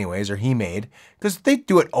made anyways, or he made, because they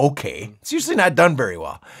do it okay. It's usually not done very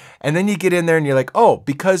well. And then you get in there and you're like, oh,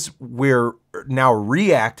 because we're now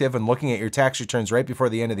reactive and looking at your tax returns right before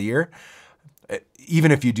the end of the year,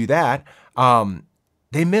 even if you do that,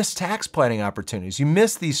 they miss tax planning opportunities. You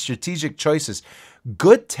miss these strategic choices.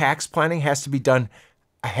 Good tax planning has to be done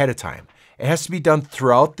ahead of time. It has to be done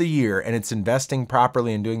throughout the year, and it's investing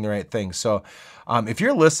properly and doing the right thing. So if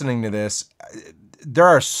you're listening to this, there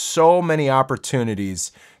are so many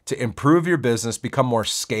opportunities to improve your business, become more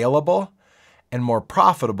scalable, and more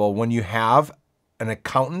profitable when you have an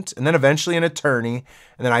accountant and then eventually an attorney.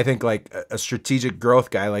 And then I think like a strategic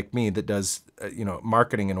growth guy like me that does,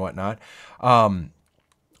 marketing and whatnot.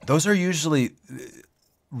 Those are usually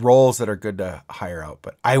roles that are good to hire out,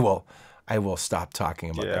 but I will stop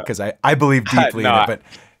talking about that because I believe deeply in it. But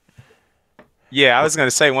yeah, I was going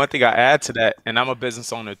to say one thing I add to that, and I'm a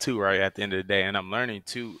business owner too, right? At the end of the day, and I'm learning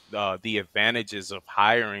too the advantages of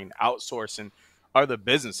hiring, outsourcing other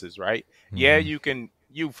businesses, right? Yeah,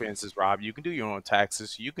 for instance, Rob, you can do your own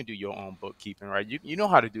taxes, you can do your own bookkeeping, right? You know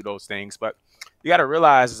how to do those things, but you got to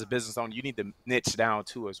realize as a business owner, you need to niche down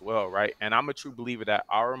too as well, right? And I'm a true believer that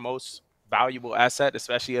our most valuable asset,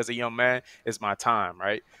 especially as a young man, is my time,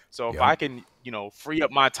 right? So if I can, free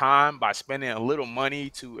up my time by spending a little money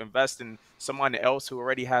to invest in someone else who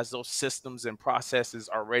already has those systems and processes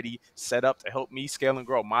already set up to help me scale and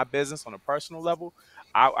grow my business on a personal level,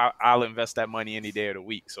 I'll invest that money any day of the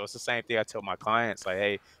week. So it's the same thing I tell my clients, like,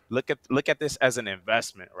 hey, look at this as an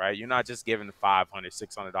investment, right? You're not just giving $500,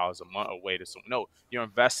 $600 a month away to someone. No, you're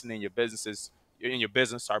investing in your business.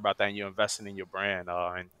 Sorry about that. And you're investing in your brand.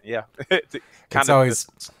 And yeah, the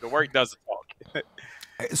work does talk.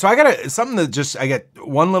 So I got I get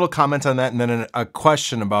one little comment on that and then a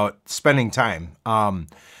question about spending time.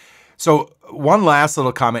 So one last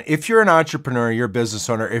little comment. If you're an entrepreneur, you're a business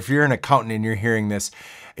owner, if you're an accountant and you're hearing this,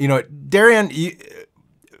 Darion,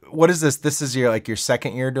 what is this? This is your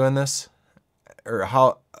second year doing this?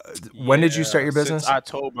 Or when did you start your business? Since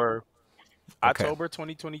October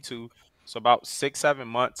 2022. So about 6-7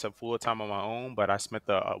 months of full time on my own, but I spent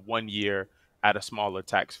the 1 year at a smaller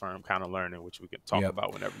tax firm kind of learning, which we can talk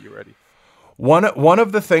about whenever you're ready. One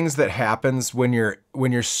of the things that happens when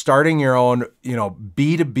you're starting your own,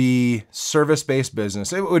 B2B service-based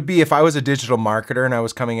business, it would be if I was a digital marketer and I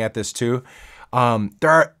was coming at this too,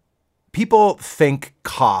 people think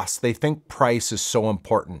cost, they think price is so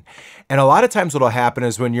important. And a lot of times what'll happen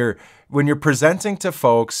is when you're presenting to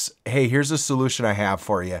folks, hey, here's a solution I have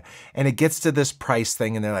for you. And it gets to this price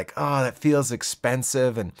thing and they're like, oh, that feels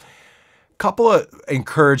expensive. And a couple of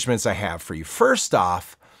encouragements I have for you. First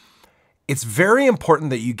off, it's very important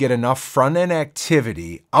that you get enough front-end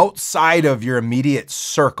activity outside of your immediate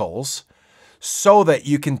circles so that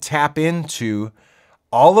you can tap into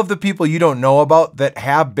all of the people you don't know about that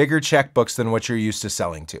have bigger checkbooks than what you're used to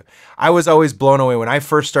selling to. I was always blown away when I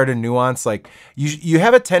first started Nuance. Like you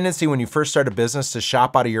have a tendency when you first start a business to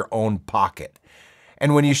shop out of your own pocket.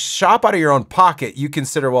 And when you shop out of your own pocket, you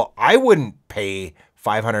consider, well, I wouldn't pay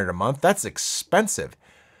 $500 a month. That's expensive.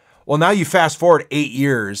 Well, now you fast forward 8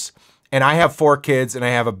 years and I have 4 kids and I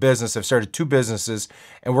have a business. I've started 2 businesses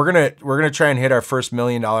and we're gonna try and hit our first $1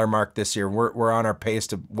 million mark this year. We're on our pace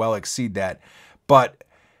to well exceed that. But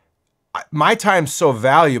my time's so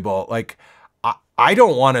valuable. Like I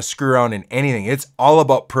don't want to screw around in anything. It's all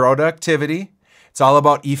about productivity. It's all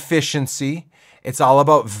about efficiency. It's all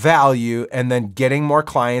about value and then getting more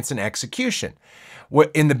clients and execution.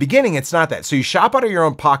 In the beginning, it's not that. So you shop out of your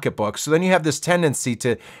own pocketbook. So then you have this tendency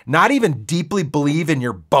to not even deeply believe in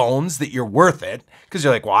your bones that you're worth it because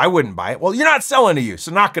you're like, well, I wouldn't buy it. Well, you're not selling to you,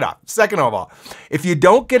 so knock it off. Second of all, if you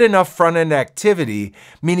don't get enough front-end activity,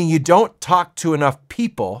 meaning you don't talk to enough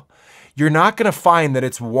people, you're not going to find that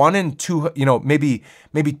it's 1 in 2, maybe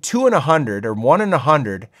 2 in 100 or 1 in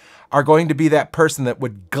 100 are going to be that person that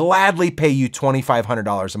would gladly pay you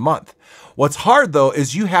 $2,500 a month. What's hard though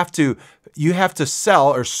is you have to sell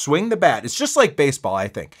or swing the bat. It's just like baseball, I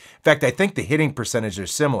think. In fact, I think the hitting percentage are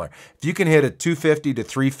similar. If you can hit a 250 to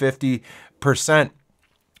 350%,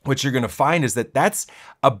 what you're going to find is that that's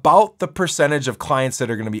about the percentage of clients that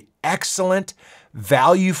are going to be excellent,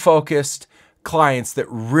 value-focused clients that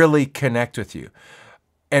really connect with you.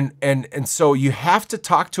 And so you have to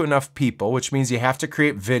talk to enough people, which means you have to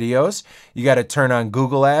create videos. You got to turn on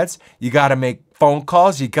Google ads. You got to make phone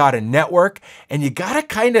calls. You got to network, and you got to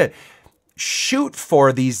kind of shoot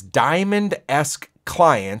for these diamond-esque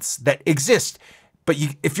clients that exist. But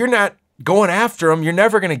if you're not going after them, you're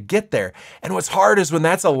never going to get there. And what's hard is when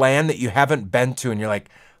that's a land that you haven't been to and you're like,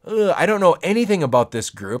 I don't know anything about this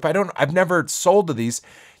group. I've never sold to these.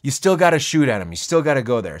 You still got to shoot at them. You still got to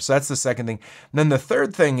go there. So that's the second thing. And then the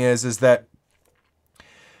third thing is that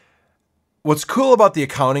what's cool about the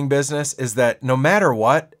accounting business is that no matter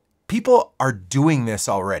what, people are doing this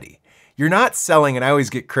already. You're not selling, and I always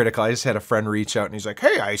get critical. I just had a friend reach out and he's like,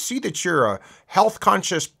 hey, I see that you're a health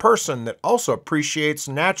conscious person that also appreciates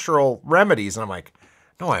natural remedies. And I'm like,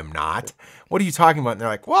 no, I'm not. What are you talking about? And they're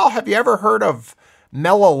like, well, have you ever heard of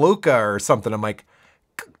Melaleuca or something? I'm like,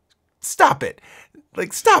 stop it.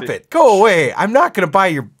 Like, stop it. Go away. I'm not going to buy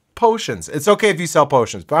your potions. It's okay if you sell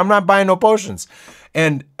potions, but I'm not buying no potions.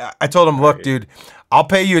 And I told him, look, Right. dude, I'll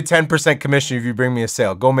pay you a 10% commission if you bring me a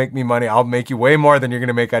sale. Go make me money. I'll make you way more than you're going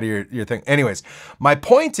to make out of your thing. Anyways, my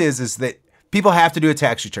point is that people have to do a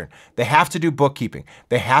tax return. They have to do bookkeeping.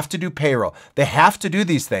 They have to do payroll. They have to do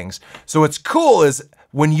these things. So what's cool is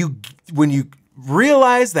when you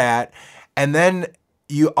realize that, and then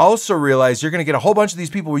you also realize you're going to get a whole bunch of these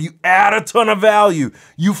people where you add a ton of value.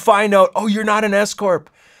 You find out, oh, you're not an S-Corp.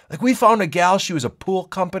 Like we found a gal, she was a pool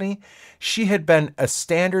company. She had been a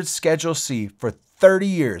standard Schedule C for 30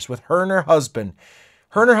 years with her and her husband.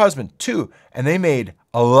 Her and her husband, too. And they made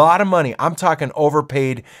a lot of money. I'm talking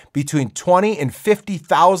overpaid between $20,000 and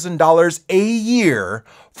 $50,000 a year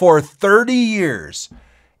for 30 years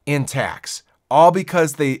in tax. All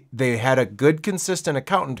because they had a good, consistent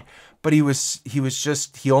accountant, but he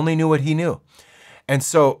only knew what he knew. And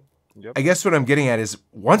so Yep. I guess what I'm getting at is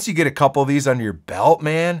once you get a couple of these under your belt,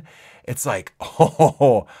 man, it's like,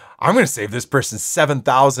 oh, I'm going to save this person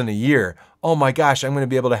 $7,000 a year. Oh my gosh, I'm going to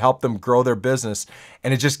be able to help them grow their business.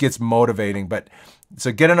 And it just gets motivating. But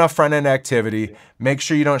so get enough front end activity, make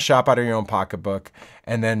sure you don't shop out of your own pocketbook.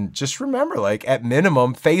 And then just remember, like at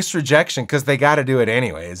minimum, face rejection because they got to do it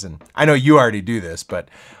anyways. And I know you already do this, but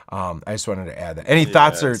I just wanted to add that. Any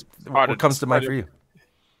thoughts or what comes to mind for you?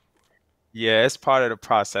 Yeah, it's part of the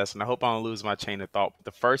process, and I hope I don't lose my chain of thought.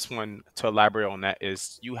 The first one to elaborate on that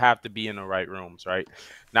is you have to be in the right rooms, right?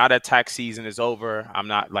 Now that tax season is over, I'm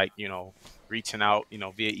not like, reaching out,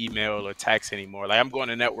 via email or text anymore. Like I'm going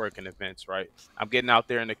to networking events, right? I'm getting out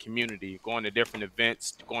there in the community, going to different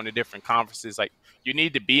events, going to different conferences. Like you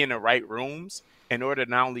need to be in the right rooms in order to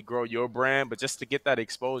not only grow your brand, but just to get that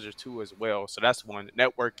exposure too as well. So that's one.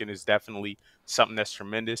 Networking is definitely something that's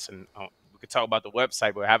tremendous, and we could talk about the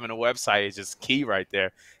website, but having a website is just key right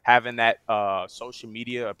there. Having that social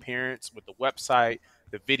media appearance with the website,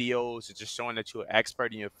 the videos, and just showing that you're an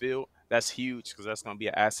expert in your field, that's huge because that's going to be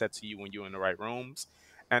an asset to you when you're in the right rooms.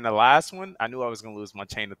 And the last one, I knew I was going to lose my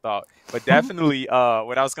chain of thought, but definitely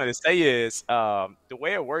what I was going to say is the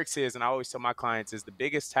way it works is, and I always tell my clients, is the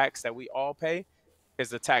biggest tax that we all pay is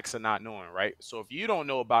the tax of not knowing, right? So if you don't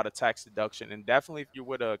know about a tax deduction, and definitely if you're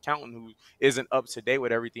with an accountant who isn't up to date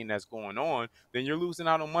with everything that's going on, then you're losing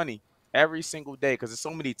out on money every single day because there's so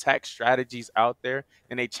many tax strategies out there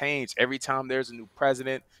and they change every time there's a new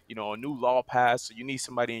president, a new law passed. So you need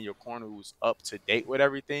somebody in your corner who's up to date with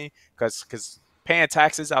everything because paying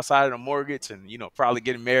taxes outside of the mortgage and probably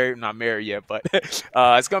getting married, not married yet, but it's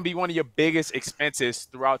going to be one of your biggest expenses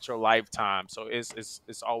throughout your lifetime. So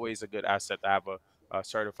it's always a good asset to have a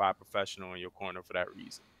certified professional in your corner for that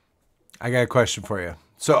reason. I got a question for you.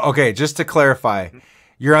 So, okay, just to clarify,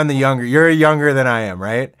 you're younger than I am,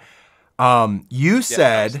 right? You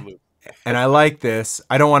said, absolutely. And I like this,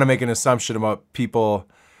 I don't want to make an assumption about people,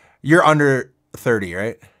 you're under 30,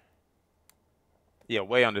 right? Yeah,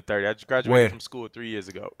 way under 30. I just graduated from school 3 years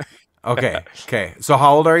ago. Okay. So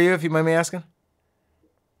how old are you, if you mind me asking?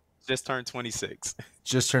 Just turned 26.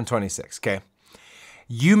 Just turned 26, okay.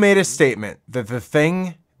 You made a statement that the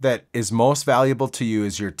thing that is most valuable to you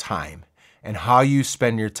is your time, and how you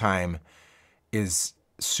spend your time is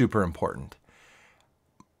super important.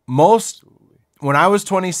 When I was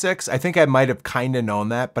 26, I think I might have kind of known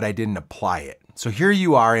that, but I didn't apply it. So here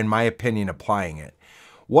you are, in my opinion, applying it.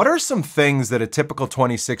 What are some things that a typical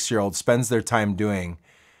 26-year-old spends their time doing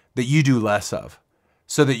that you do less of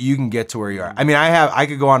so that you can get to where you are? I mean, I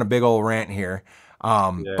could go on a big old rant here.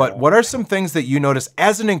 But what are some things that you notice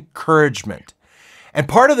as an encouragement? And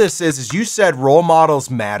part of this is you said role models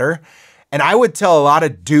matter. And I would tell a lot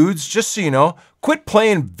of dudes, just so you know, quit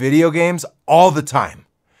playing video games all the time.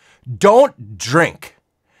 Don't drink.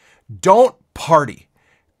 Don't party.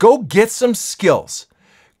 Go get some skills.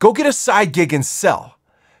 Go get a side gig and sell.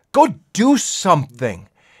 Go do something.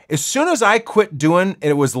 As soon as I quit doing, and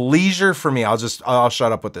it was leisure for me, I'll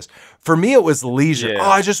shut up with this. For me, it was leisure. Yeah. Oh,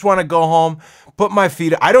 I just want to go home, put my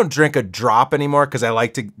feet, I don't drink a drop anymore because I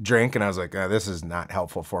like to drink. And I was like, this is not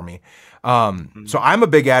helpful for me. So I'm a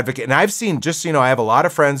big advocate. And I've seen, just so you know, I have a lot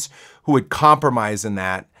of friends who would compromise in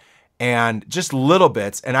that and just little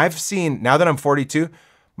bits. And I've seen, now that I'm 42,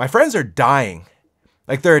 my friends are dying.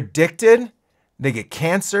 Like they're addicted. They get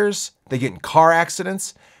cancers. They get in car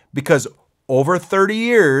accidents because over 30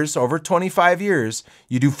 years, over 25 years,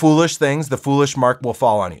 you do foolish things, the foolish mark will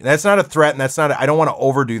fall on you. That's not a threat, and I don't want to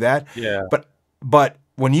overdo that. Yeah. But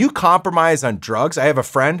when you compromise on drugs, I have a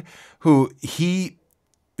friend who he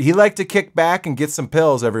liked to kick back and get some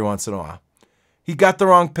pills every once in a while. He got the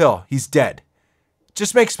wrong pill. He's dead.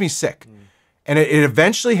 Just makes me sick. And it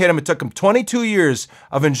eventually hit him. It took him 22 years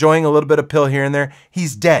of enjoying a little bit of pill here and there.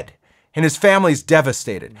 He's dead. and his family's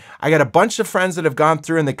devastated. I got a bunch of friends that have gone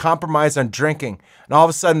through and they compromise on drinking, and all of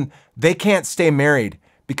a sudden they can't stay married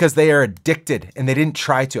because they are addicted and they didn't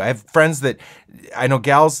try to. I have friends that I know,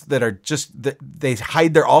 gals that are just they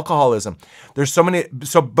hide their alcoholism. There's so many.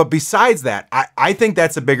 But besides that, I think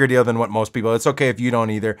that's a bigger deal than what most people. It's okay if you don't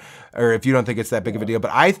either, or if you don't think it's that big of a deal.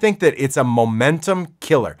 But I think that it's a momentum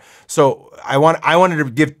killer. So I wanted to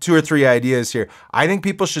give 2 or 3 ideas here. I think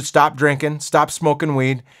people should stop drinking, stop smoking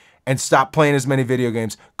weed, and stop playing as many video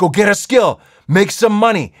games. Go get a skill, make some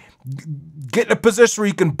money, get in a position where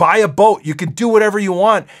you can buy a boat. You can do whatever you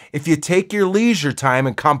want if you take your leisure time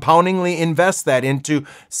and compoundingly invest that into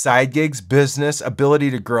side gigs, business,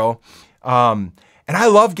 ability to grow. And I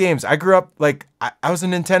love games. I grew up, like, I was a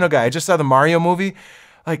Nintendo guy. I just saw the Mario movie.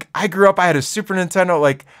 Like, I grew up, I had a Super Nintendo.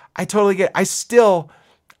 Like, I totally get,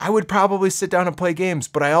 I would probably sit down and play games,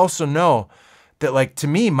 but I also know that, like, to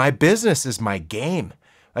me, my business is my game.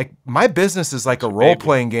 Like, my business is like a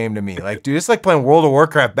role-playing game to me. Like, dude, it's like playing World of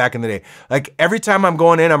Warcraft back in the day. Like, every time I'm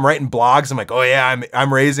going in, I'm writing blogs. I'm like, oh yeah,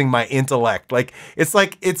 I'm raising my intellect. Like,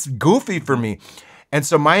 it's goofy for me. And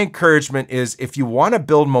so my encouragement is, if you want to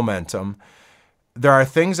build momentum, there are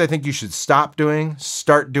things I think you should stop doing,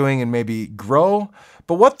 start doing, and maybe grow.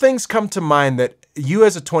 But what things come to mind that you,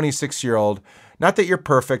 as a 26-year-old, not that you're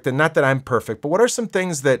perfect and not that I'm perfect, but what are some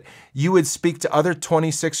things that you would speak to other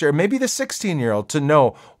 26-year, maybe the 16-year-old, to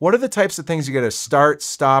know? What are the types of things you got to start,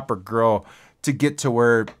 stop, or grow to get to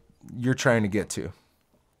where you're trying to get to?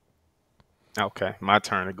 Okay, my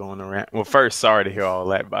turn to go on the rant. Well, first, sorry to hear all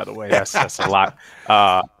that, by the way. That's a lot.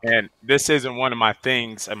 And this isn't one of my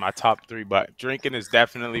things in my top 3, but drinking is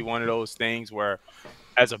definitely one of those things where,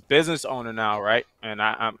 as a business owner now, right? And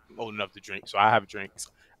I'm old enough to drink, so I have drinks.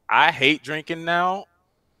 I hate drinking now.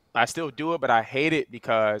 I still do it, but I hate it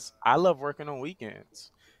because I love working on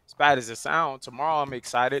weekends. As bad as it sounds, tomorrow I'm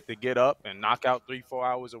excited to get up and knock out 3, 4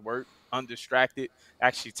 hours of work, undistracted,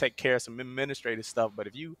 actually take care of some administrative stuff. But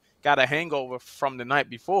if you got a hangover from the night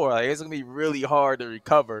before, like, it's gonna be really hard to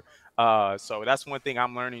recover. So that's one thing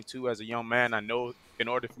I'm learning too as a young man. I know in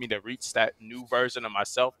order for me to reach that new version of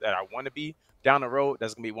myself that I want to be down the road,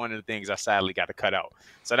 that's gonna be one of the things I sadly got to cut out.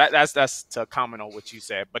 So that's to comment on what you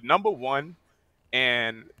said. But number one,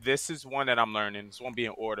 and this is one that I'm learning. This won't be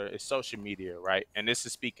in order. It's social media, right? And this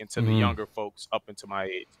is speaking to the Mm. younger folks up into my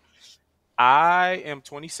age. I am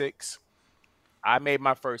 26. I made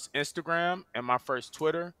my first Instagram and my first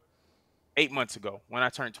Twitter 8 months ago when I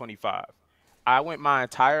turned 25. I went my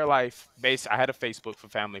entire life I had a Facebook for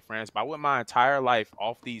family friends, but I went my entire life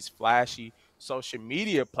off these flashy social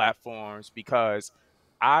media platforms because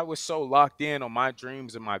I was so locked in on my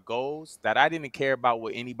dreams and my goals that I didn't care about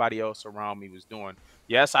what anybody else around me was doing.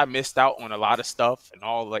 Yes, I missed out on a lot of stuff and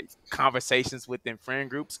all, like, conversations within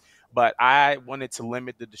friend groups, but I wanted to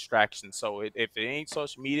limit the distractions. So if it ain't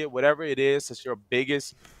social media, whatever it is, it's your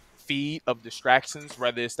biggest feed of distractions,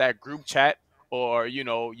 whether it's that group chat or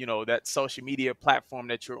that social media platform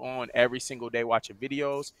that you're on every single day watching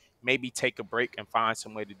videos. Maybe take a break and find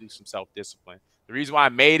some way to do some self-discipline. The reason why I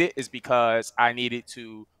made it is because I needed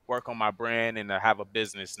to work on my brand and to have a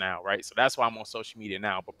business now, right? So that's why I'm on social media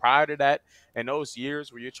now. But prior to that, in those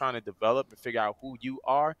years where you're trying to develop and figure out who you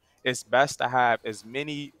are, it's best to have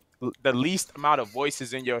the least amount of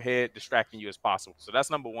voices in your head distracting you as possible. So that's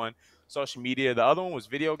number one, social media. The other one was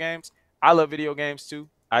video games. I love video games too.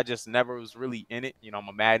 I just never was really in it. I'm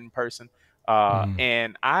a Madden person. Mm.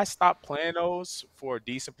 And I stopped playing those for a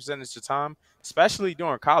decent percentage of time, especially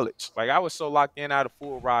during college. Like, I was so locked in, I had a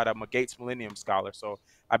full ride. I'm a Gates Millennium Scholar. So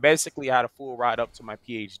I basically had a full ride up to my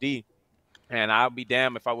PhD. And I'll be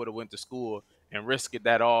damned if I would have went to school and risked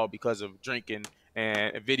that all because of drinking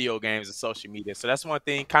and video games and social media. So that's one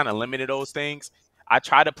thing, kind of limited those things. I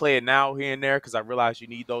try to play it now here and there because I realize you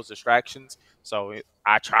need those distractions. So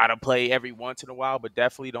I try to play every once in a while, but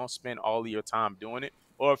definitely don't spend all of your time doing it.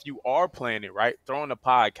 Or if you are playing it, right, throw on a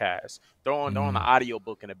podcast, throw on an Mm. audio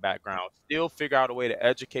book in the background. Still figure out a way to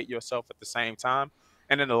educate yourself at the same time.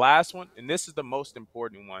 And then the last one, and this is the most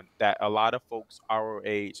important one that a lot of folks our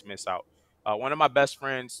age miss out. One of my best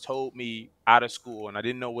friends told me out of school, and I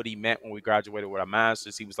didn't know what he meant when we graduated with our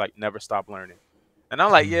masters. He was like, "Never stop learning," and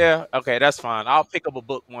I'm like, Mm. "Yeah, okay, that's fine. I'll pick up a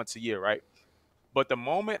book once a year, right?" But the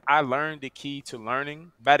moment I learned the key to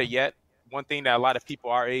learning, better yet, one thing that a lot of people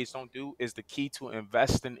our age don't do is the key to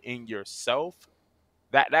investing in yourself.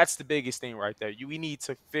 That's the biggest thing right there. We need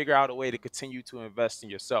to figure out a way to continue to invest in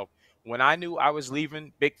yourself. When I knew I was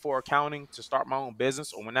leaving Big Four accounting to start my own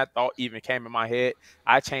business, or when that thought even came in my head,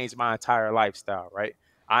 I changed my entire lifestyle, right?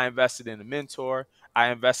 I invested in a mentor, I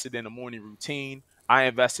invested in a morning routine, I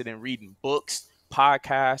invested in reading books,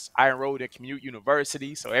 podcasts. I enrolled in Commute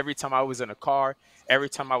University. So every time I was in a car, every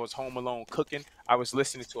time I was home alone cooking, I was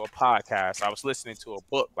listening to a podcast. I was listening to a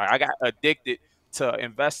book. Like I got addicted to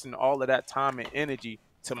investing all of that time and energy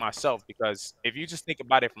to myself, because if you just think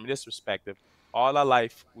about it from this perspective, all our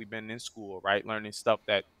life we've been in school, right? Learning stuff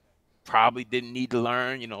that probably didn't need to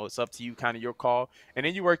learn. It's up to you, kind of your call. And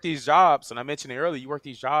then you work these jobs, and I mentioned it earlier, you work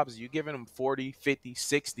these jobs, you're giving them 40, 50,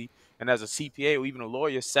 60, and as a CPA or even a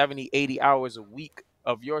lawyer, 70, 80 hours a week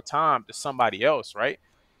of your time to somebody else, right?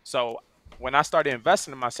 So when I started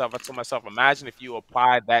investing in myself, I told myself, imagine if you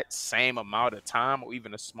applied that same amount of time or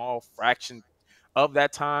even a small fraction of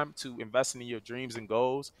that time to investing in your dreams and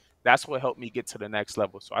goals. That's what helped me get to the next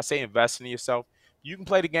level. So I say invest in yourself. You can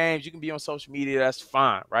play the games, you can be on social media, that's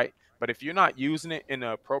fine, right? But if you're not using it in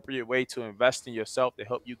an appropriate way to invest in yourself to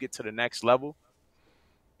help you get to the next level,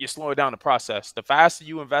 you're slowing down the process. The faster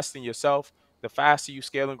you invest in yourself, the faster you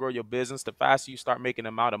scale and grow your business, the faster you start making the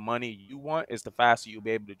amount of money you want, is the faster you'll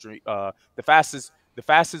be able to dream. The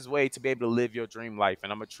fastest way to be able to live your dream life.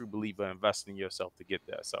 And I'm a true believer in investing in yourself to get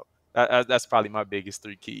there. So that's probably my biggest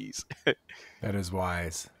 3 keys. That is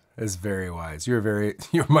wise. That's very wise.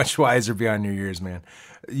 You're much wiser beyond your years, man.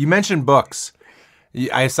 You mentioned books.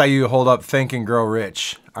 I saw you hold up Think and Grow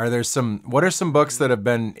Rich. What are some books that have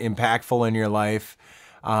been impactful in your life?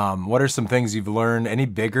 What are some things you've learned? Any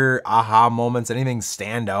bigger aha moments? Anything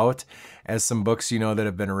stand out as some books that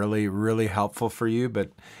have been really, really helpful for you?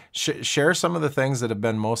 But share some of the things that have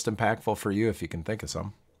been most impactful for you, if you can think of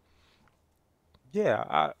some. Yeah,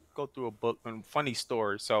 I go through a book and funny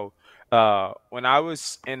story. So, when I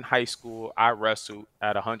was in high school, I wrestled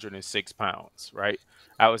at 106 pounds. Right,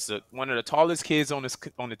 I was one of the tallest kids on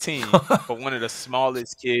the team, but one of the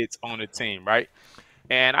smallest kids on the team. Right,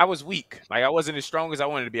 and I was weak. Like I wasn't as strong as I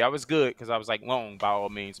wanted to be. I was good because I was like long by all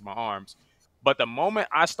means, my arms. But the moment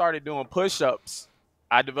I started doing push-ups,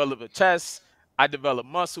 I developed a chest, I developed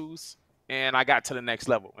muscles, and I got to the next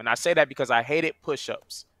level. And I say that because I hated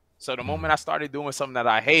push-ups. So the moment I started doing something that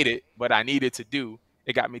I hated, but I needed to do,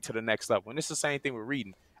 it got me to the next level. And it's the same thing with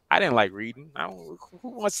reading. I didn't like reading. Who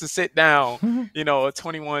wants to sit down, at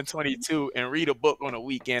 21, 22 and read a book on a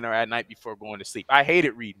weekend or at night before going to sleep? I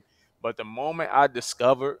hated reading. But the moment I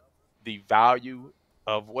discovered the value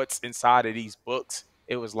of what's inside of these books,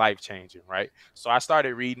 it was life changing, right? So I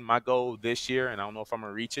started reading. My goal this year, and I don't know if I'm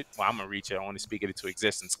gonna reach it. Well, I'm gonna reach it. I want to speak it into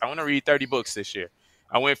existence. I want to read 30 books this year.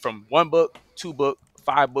 I went from 1 book, 2 book,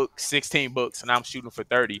 5 books, 16 books, and I'm shooting for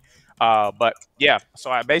 30. But yeah,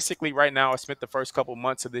 so I basically right now I spent the first couple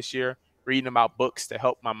months of this year reading about books to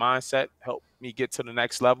help my mindset, help me get to the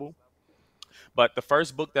next level. But the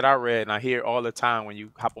first book that I read, and I hear all the time when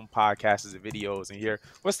you hop on podcasts and videos and hear,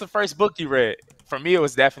 what's the first book you read? For me, it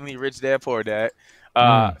was definitely Rich Dad Poor Dad.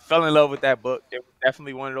 Mm. Fell in love with that book. It was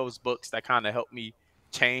definitely one of those books that kind of helped me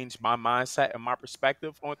change my mindset and my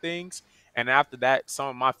perspective on things. And after that, some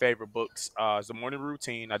of my favorite books is The Morning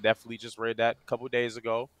Routine. I definitely just read that a couple days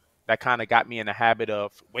ago. That kind of got me in the habit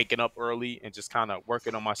of waking up early and just kind of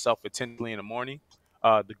working on myself intentionally in the morning.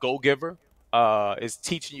 The Go Giver is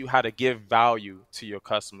teaching you how to give value to your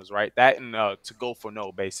customers, right? That and to go for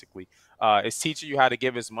no, basically. It's teaching you how to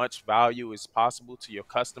give as much value as possible to your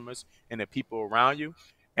customers and the people around you.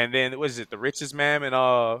 And then what is it? The Richest Man in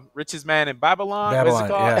Babylon? What is it Babylon.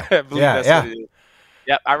 called? Yeah. I believe Yeah. that's what Yeah. it is.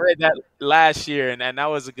 Yeah, I read that last year, and that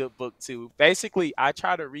was a good book too. Basically, I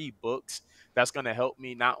try to read books that's going to help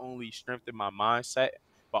me not only strengthen my mindset,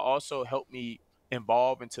 but also help me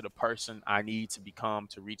evolve into the person I need to become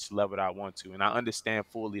to reach the level that I want to. And I understand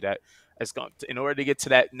fully that in order to get to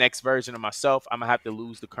that next version of myself, I'm gonna have to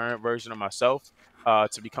lose the current version of myself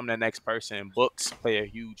to become that next person. And books play a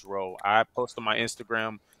huge role. I post on my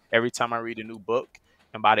Instagram every time I read a new book.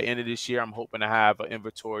 And by the end of this year, I'm hoping to have an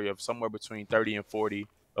inventory of somewhere between 30 and 40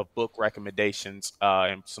 of book recommendations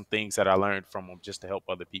and some things that I learned from them just to help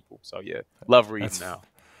other people. So yeah, love reading That's now.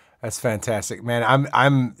 That's fantastic, man.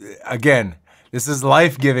 I'm again. This is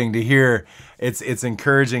life giving to hear. It's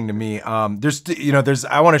encouraging to me. There's.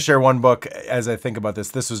 I want to share one book as I think about this.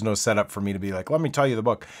 This was no setup for me to be like, let me tell you the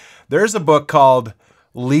book. There's a book called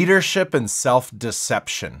Leadership and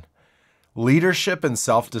Self-Deception. Leadership and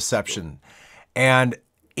Self-Deception, and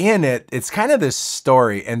in it, it's kind of this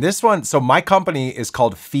story. And this one, so my company is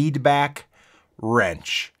called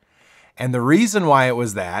FeedbackWrench. And the reason why it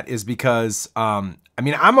was that is because, I'm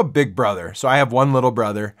a big brother. So I have one little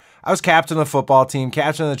brother. I was captain of the football team,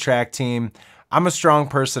 captain of the track team. I'm a strong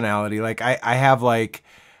personality. Like I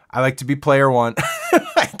like to be player one.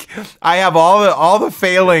 Like I have all the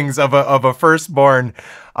failings of a firstborn.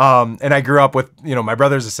 And I grew up with, my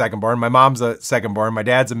brother's a secondborn, my mom's a secondborn, my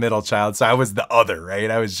dad's a middle child, so I was the other, right?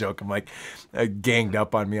 I was joking, like, ganged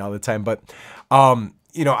up on me all the time. But,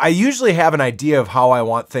 I usually have an idea of how I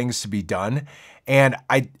want things to be done, and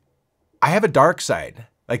I have a dark side.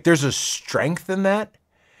 Like, there's a strength in that,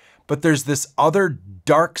 but there's this other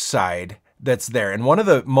dark side that's there. And one of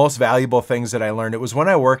the most valuable things that I learned, it was when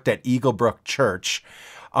I worked at Eaglebrook Church.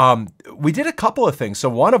 We did a couple of things. So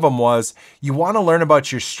one of them was you want to learn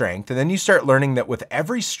about your strength, and then you start learning that with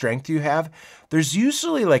every strength you have, there's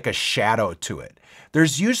usually like a shadow to it.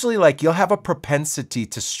 There's usually like you'll have a propensity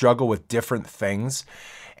to struggle with different things.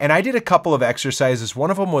 And I did a couple of exercises. One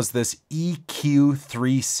of them was this EQ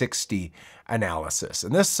 360 analysis.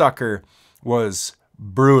 And this sucker was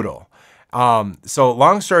brutal. So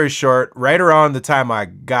long story short, right around the time I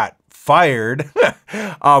got fired,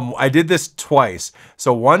 I did this twice.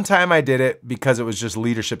 So one time I did it because it was just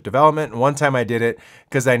leadership development, and one time I did it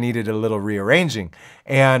because I needed a little rearranging.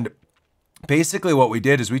 And basically what we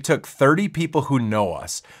did is we took 30 people who know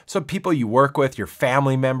us, so people you work with, your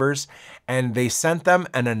family members, and they sent them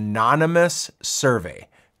an anonymous survey,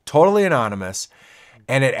 totally anonymous,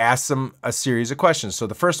 and it asked them a series of questions. So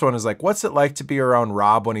the first one is like, what's it like to be around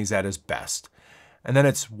Rob when he's at his best? And then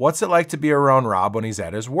it's, what's it like to be around Rob when he's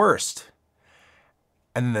at his worst?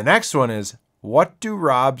 And then the next one is, what do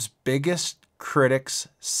Rob's biggest critics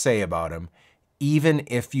say about him, even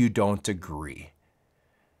if you don't agree?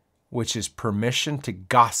 Which is permission to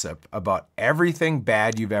gossip about everything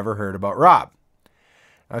bad you've ever heard about Rob.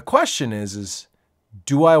 Now, the question is,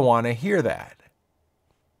 do I want to hear that?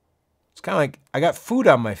 It's kind of like I got food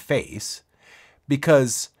on my face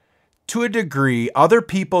because to a degree, other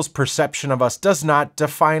people's perception of us does not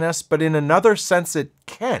define us, but in another sense, it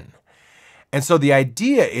can. And so the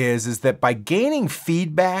idea is that by gaining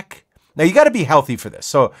feedback, now you got to be healthy for this.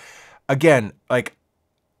 So again, like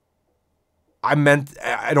I'm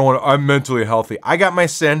mentally healthy. I got my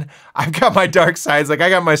sin. I've got my dark sides. Like I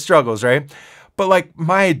got my struggles, right? But like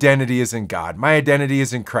my identity is in God. My identity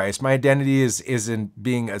is in Christ. My identity is in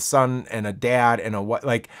being a son and a dad and a what.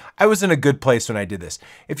 Like I was in a good place when I did this.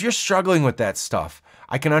 If you're struggling with that stuff,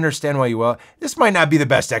 I can understand why you will. This might not be the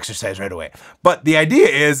best exercise right away. But the idea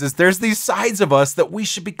is there's these sides of us that we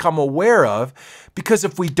should become aware of, because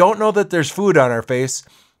if we don't know that there's food on our face,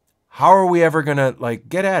 how are we ever gonna like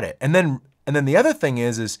get at it? And then the other thing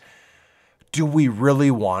is do we really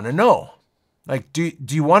want to know? Like, do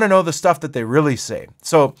you want to know the stuff that they really say?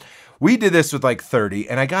 So we did this with like 30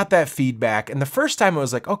 and I got that feedback. And the first time it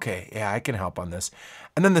was like, okay, yeah, I can help on this.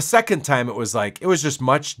 And then the second time it was just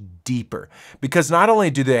much deeper, because not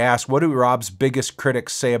only do they ask, what do Rob's biggest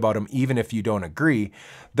critics say about him, even if you don't agree,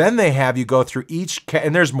 then they have you go through each,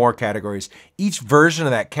 and there's more categories, each version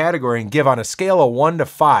of that category and give on a scale of 1 to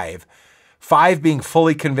 5, 5 being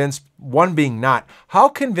fully convinced, 1 being not. How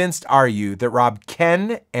convinced are you that Rob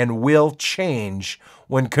can and will change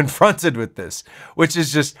when confronted with this? Which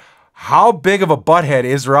is just, how big of a butthead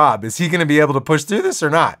is Rob? Is he going to be able to push through this or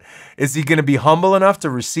not? Is he going to be humble enough to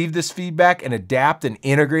receive this feedback and adapt and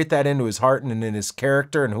integrate that into his heart and in his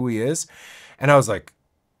character and who he is? And I was like,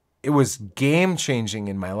 it was game changing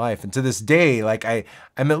in my life. And to this day, like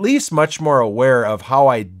I'm at least much more aware of how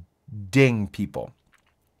I ding people.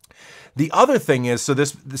 The other thing is, so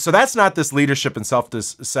that's not this leadership and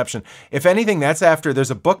self-deception. If anything, that's after,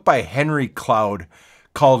 there's a book by Henry Cloud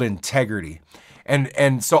called Integrity.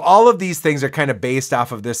 And so all of these things are kind of based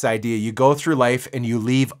off of this idea. You go through life and you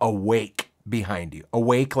leave a wake behind you, a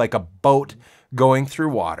wake like a boat going through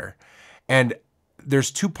water. And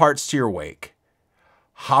there's 2 parts to your wake: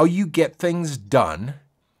 how you get things done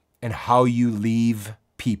and how you leave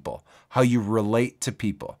people, how you relate to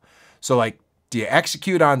people. So like, do you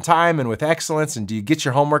execute on time and with excellence? And do you get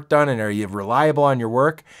your homework done? And are you reliable on your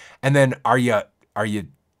work? And then are you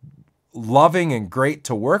loving and great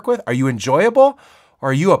to work with? Are you enjoyable? Or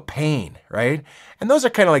are you a pain, right? And those are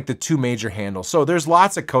kind of like the 2 major handles. So there's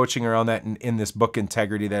lots of coaching around that in this book,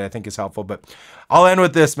 Integrity, that I think is helpful. But I'll end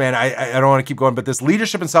with this, man. I don't want to keep going, but this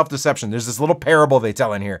leadership and self-deception, there's this little parable they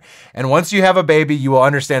tell in here. And once you have a baby, you will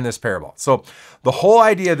understand this parable. So the whole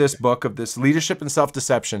idea of this book, of this leadership and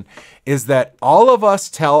self-deception, is that all of us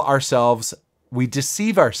tell ourselves, we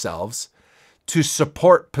deceive ourselves to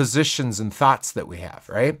support positions and thoughts that we have,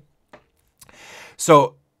 right?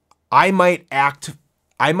 So I might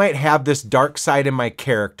have this dark side in my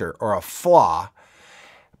character or a flaw,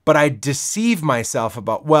 but I deceive myself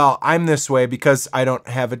about, well, I'm this way because I don't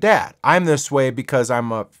have a dad. I'm this way because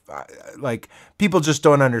people just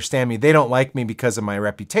don't understand me. They don't like me because of my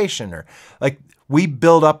reputation, or like we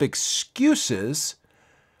build up excuses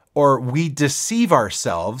or we deceive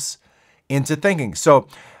ourselves into thinking. So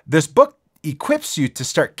this book equips you to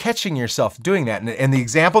start catching yourself doing that. And the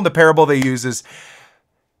example in the parable they use is,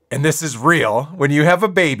 and this is real, when you have a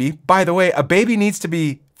baby, by the way, a baby needs to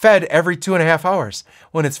be fed every 2.5 hours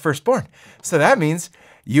when it's first born. So that means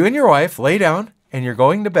you and your wife lay down and you're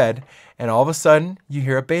going to bed, and all of a sudden you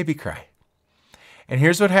hear a baby cry. And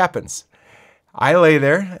here's what happens. I lay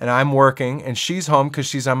there and I'm working, and she's home because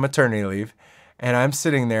she's on maternity leave, and I'm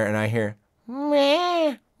sitting there and I hear,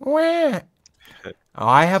 wah, wah.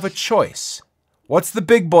 I have a choice. What's the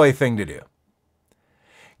big boy thing to do?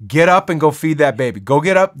 Get up and go feed that baby. Go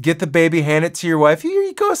get up, get the baby, hand it to your wife. Here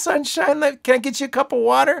you go, sunshine. Can I get you a cup of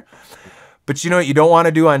water? But you know what you don't want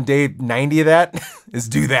to do on day 90 of that is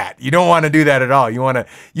do that. You don't want to do that at all. You want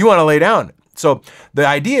to lay down. So the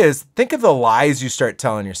idea is, think of the lies you start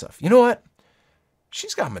telling yourself. You know what?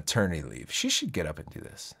 She's got maternity leave. She should get up and do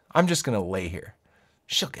this. I'm just going to lay here.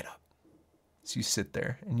 She'll get up. So you sit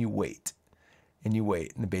there and you wait and you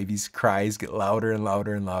wait, and the baby's cries get louder and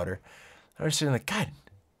louder and louder. I was sitting like, God,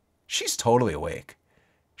 she's totally awake.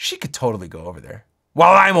 She could totally go over there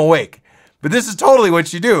while I'm awake. But this is totally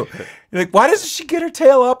what you do. You're like, why doesn't she get her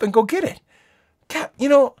tail up and go get it? God, you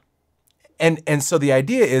know, and so the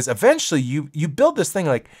idea is eventually you build this thing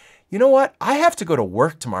like, you know what? I have to go to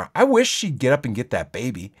work tomorrow. I wish she'd get up and get that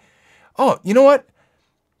baby. Oh, you know what?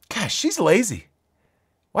 Gosh, she's lazy.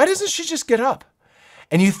 Why doesn't she just get up?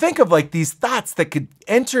 And you think of like these thoughts that could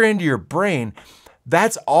enter into your brain.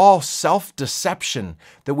 That's all self-deception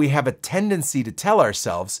that we have a tendency to tell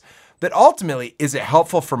ourselves that ultimately, is it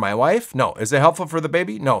helpful for my wife? No. Is it helpful for the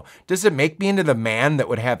baby? No. Does it make me into the man that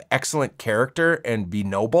would have excellent character and be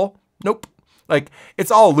noble? Nope. Like,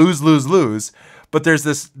 it's all lose, lose, lose. But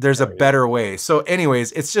there's a better way. So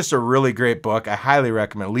anyways, it's just a really great book. I highly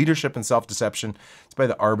recommend Leadership and Self-Deception. It's by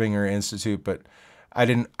the Arbinger Institute, but I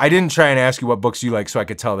didn't try and ask you what books you like so I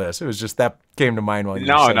could tell this. It was just that came to mind while you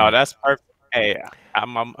were saying No, it. that's perfect. Hey,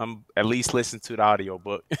 I'm at least listening to the audio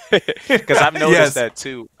book because I've noticed Yes. that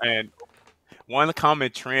too. And one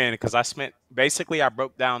common trend, because I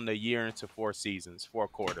broke down the year into 4 seasons, 4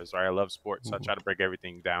 quarters, right? I love sports, so I try to break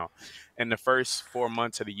everything down. And the first 4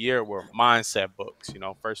 months of the year were mindset books,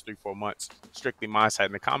 first 3, 4 months, strictly mindset.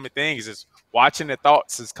 And the common thing is just watching the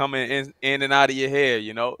thoughts is coming in and out of your head,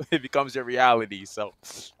 it becomes your reality. So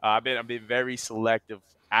I've been very selective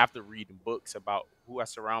after reading books about who I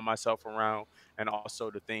surround myself around, and also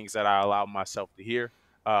the things that I allow myself to hear,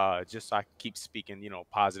 just so I can keep speaking,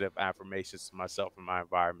 positive affirmations to myself and my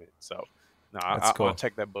environment. So, no, That's I cool. want to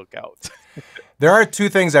check that book out. There are 2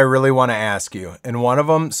 things I really want to ask you. And one of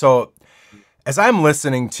them, so as I'm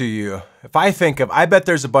listening to you, if I think of, I bet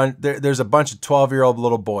there's a bunch of 12-year-old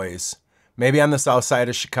little boys, maybe on the south side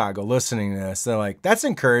of Chicago, listening to this. They're like, that's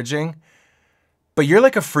encouraging, but you're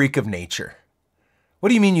like a freak of nature. What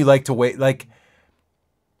do you mean you like to wait? Like,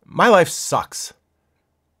 my life sucks.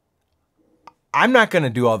 I'm not going to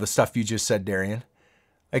do all the stuff you just said, Darion.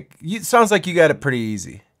 Like, it sounds like you got it pretty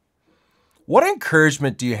easy. What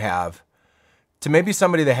encouragement do you have to maybe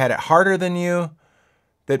somebody that had it harder than you,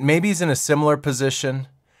 that maybe is in a similar position,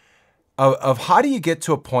 of how do you get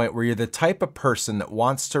to a point where you're the type of person that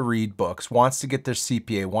wants to read books, wants to get their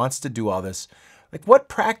CPA, wants to do all this? Like, what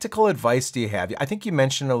practical advice do you have? I think you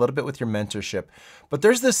mentioned a little bit with your mentorship, but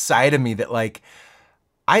there's this side of me that, like,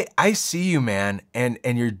 I see you, man, and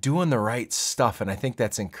you're doing the right stuff, and I think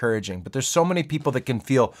that's encouraging. But there's so many people that can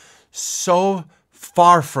feel so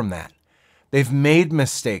far from that. They've made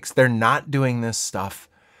mistakes. They're not doing this stuff.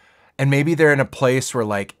 And maybe they're in a place where,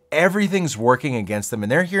 like, everything's working against them, and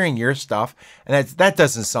they're hearing your stuff, and that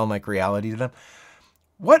doesn't sound like reality to them.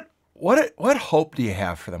 What hope do you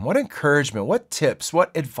have for them? What encouragement? What tips?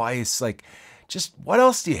 What advice? Like, just what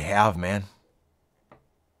else do you have, man?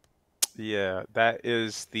 Yeah, that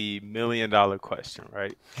is the $1,000,000 question,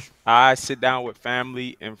 right? I sit down with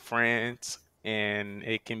family and friends, and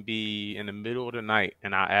it can be in the middle of the night,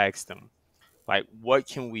 and I ask them, like, what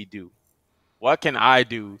can we do? What can I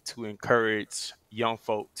do to encourage young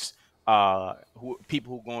folks,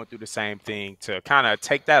 people who going through the same thing, to kind of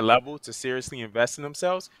take that level to seriously invest in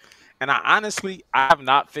themselves? And I have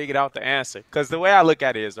not figured out the answer, because the way I look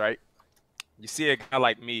at it is, right, you see a guy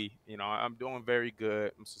like me, I'm doing very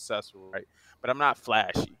good, I'm successful, right? But I'm not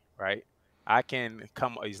flashy, right? I can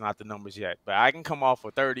come, he's not the numbers yet, but I can come off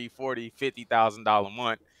a 30, 40, $50,000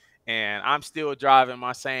 month, and I'm still driving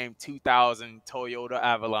my same 2000 Toyota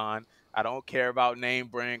Avalon. I don't care about name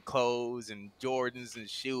brand clothes and Jordans and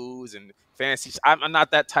shoes and fancy. I'm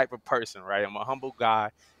not that type of person, right? I'm a humble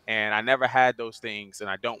guy, and I never had those things, and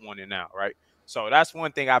I don't want it now, right? So that's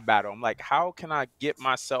one thing I battle. I'm like, how can I get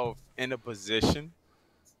myself in a position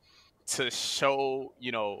to show,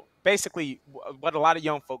 basically what a lot of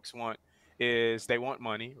young folks want is they want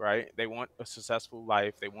money, right? They want a successful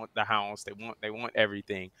life, they want the house, they want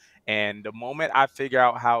everything. And the moment I figure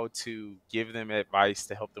out how to give them advice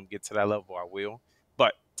to help them get to that level, I will.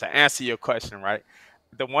 But to answer your question, right?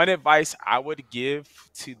 The one advice I would give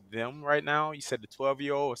to them right now, you said the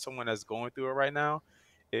 12-year-old or someone that's going through it right now,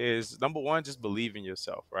 is number one, just believe in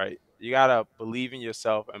yourself, right? You gotta believe in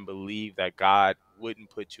yourself and believe that God wouldn't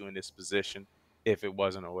put you in this position if it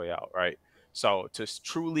wasn't a way out, right? So to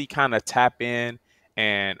truly kind of tap in,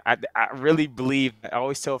 and I really believe, I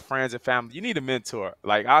always tell friends and family, you need a mentor.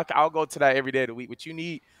 Like I'll go to that every day of the week, but you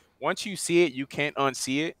need, once you see it, you can't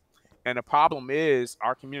unsee it. And the problem is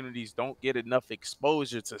our communities don't get enough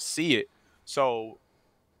exposure to see it. So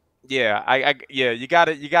yeah, yeah, you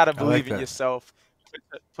gotta I like believe in that. yourself.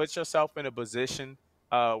 Put yourself in a position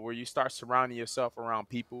where you start surrounding yourself around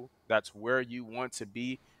people that's where you want to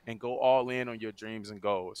be, and go all in on your dreams and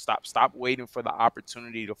goals. Stop waiting for the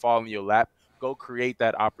opportunity to fall in your lap. Go create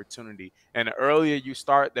that opportunity. And the earlier you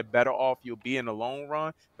start, the better off you'll be in the long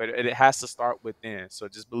run. But it has to start within. So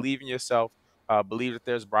just believe in yourself. Believe that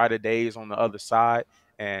there's brighter days on the other side.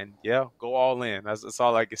 And yeah, go all in. That's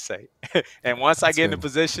all I can say. And once I That's get in a good.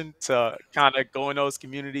 position to kind of go in those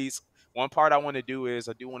communities, one part I want to do is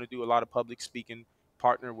I do want to do a lot of public speaking,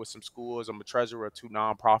 partner with some schools. I'm a treasurer of two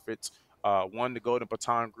nonprofits. One, the Golden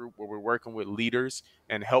Baton Group, where we're working with leaders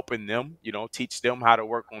and helping them, teach them how to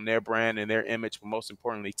work on their brand and their image, but most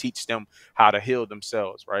importantly, teach them how to heal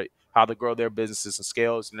themselves, right? How to grow their businesses and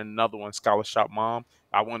scales. And then another one, Scholarship Mom.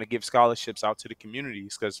 I want to give scholarships out to the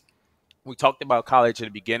communities, because we talked about college at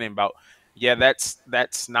the beginning about, yeah,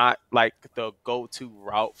 that's not like the go-to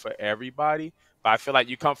route for everybody. But I feel like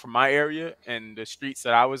you come from my area and the streets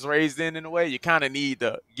that I was raised in a way, you kind of need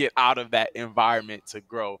to get out of that environment to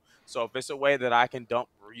grow. So if it's a way that I can dump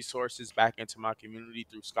resources back into my community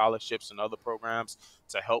through scholarships and other programs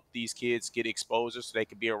to help these kids get exposure so they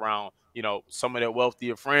can be around, some of their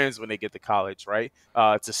wealthier friends when they get to college, right?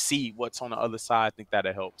 To see what's on the other side, I think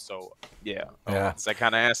that'll help. So yeah. Yeah. Does that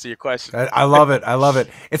kind of answer your question? I love it. I love it.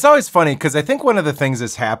 It's always funny because I think one of the things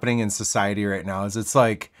that's happening in society right now is it's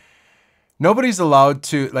like nobody's allowed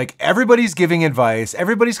to, like, everybody's giving advice.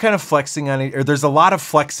 Everybody's kind of flexing on it, or there's a lot of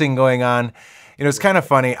flexing going on. It's kind of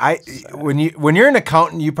funny. When you're an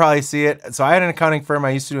accountant, you probably see it. So I had an accounting firm. I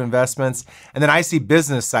used to do investments, and then I see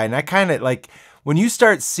business side, and I kind of like when you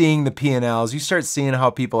start seeing the P&Ls, you start seeing how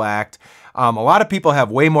people act. A lot of people have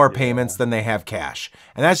way more payments than they have cash,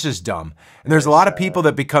 and that's just dumb. And there's a lot of people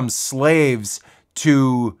that become slaves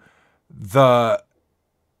to the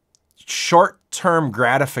short-term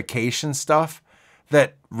gratification stuff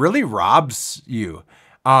that really robs you.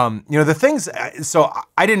 The things, so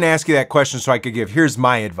I didn't ask you that question so I could give, here's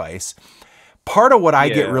my advice. Part of what I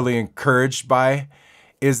get really encouraged by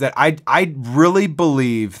is that I really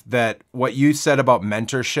believe that what you said about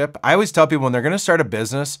mentorship, I always tell people when they're going to start a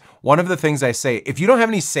business, one of the things I say, if you don't have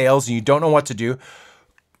any sales and you don't know what to do,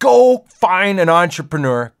 go find an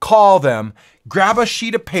entrepreneur, call them, grab a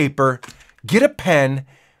sheet of paper, get a pen,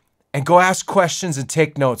 and go ask questions and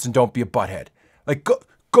take notes, and don't be a butthead. Like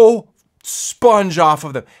go sponge off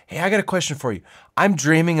of them. Hey, I got a question for you. I'm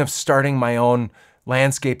dreaming of starting my own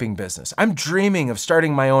landscaping business. I'm dreaming of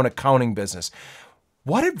starting my own accounting business.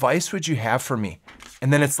 What advice would you have for me?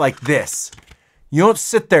 And then it's like this. You don't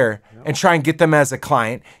sit there and try and get them as a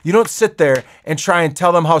client. You don't sit there and try and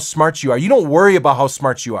tell them how smart you are. You don't worry about how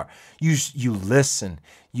smart you are. You listen.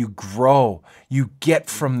 You grow. You get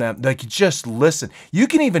from them. Like, you just listen. You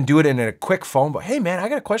can even do it in a quick phone. But hey, man, I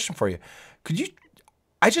got a question for you.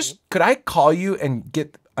 Could I call you and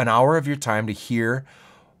get an hour of your time to hear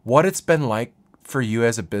what it's been like for you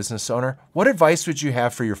as a business owner? What advice would you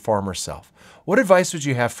have for your former self? What advice would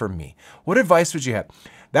you have for me? What advice would you have?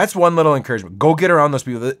 That's one little encouragement. Go get around those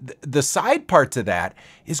people. The side part to that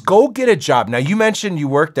is go get a job. Now, you mentioned you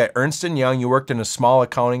worked at Ernst & Young. You worked in a small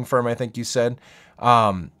accounting firm, I think you said.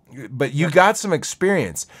 But you got some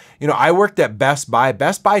experience. I worked at Best Buy.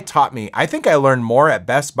 Best Buy taught me, I think I learned more at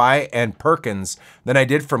Best Buy and Perkins than I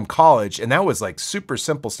did from college. And that was like super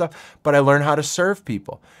simple stuff. But I learned how to serve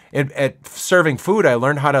people. At serving food, I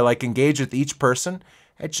learned how to like engage with each person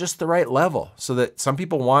at just the right level, so that some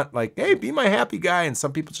people want like, hey, be my happy guy. And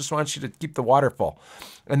some people just want you to keep the water full.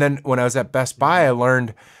 And then when I was at Best Buy, I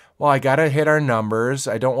learned, well, I got to hit our numbers.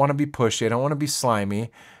 I don't want to be pushy. I don't want to be slimy.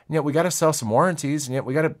 And yet we got to sell some warranties, and yet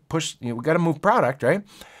we got to push, we got to move product, right?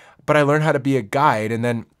 But I learned how to be a guide, and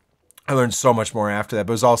then I learned so much more after that.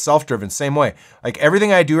 But it was all self-driven, same way. Like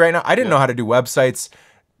everything I do right now, I didn't know how to do websites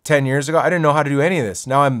 10 years ago. I didn't know how to do any of this.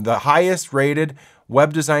 Now I'm the highest rated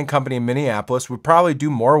web design company in Minneapolis. We probably do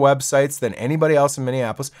more websites than anybody else in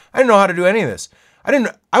Minneapolis. I didn't know how to do any of this.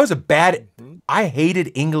 I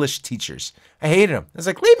hated English teachers. I hated them. I was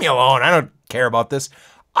like, leave me alone. I don't care about this.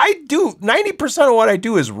 I do 90% of what I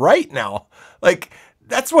do is write now. Like,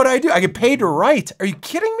 that's what I do. I get paid to write. Are you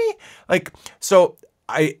kidding me? Like, so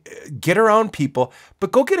I get around people,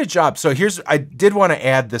 but go get a job. So I did want to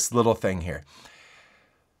add this little thing here.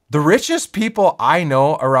 The richest people I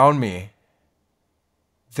know around me,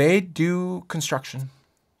 they do construction,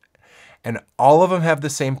 and all of them have the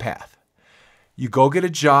same path. You go get a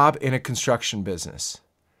job in a construction business.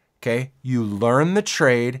 Okay, you learn the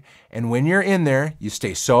trade, and when you're in there, you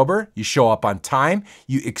stay sober, you show up on time,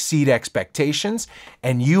 you exceed expectations,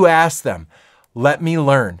 and you ask them, let me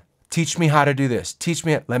learn. Teach me how to do this. Teach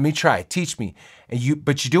me, let me try, teach me.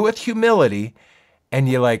 But you do it with humility, and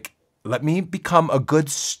you're like, let me become a good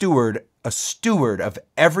steward, a steward of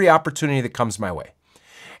every opportunity that comes my way.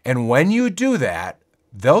 And when you do that,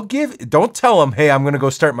 don't tell them, hey, I'm going to go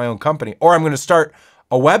start my own company, or I'm going to start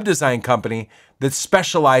a web design company that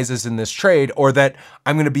specializes in this trade, or that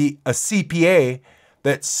I'm going to be a CPA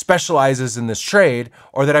that specializes in this trade,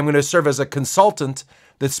 or that I'm going to serve as a consultant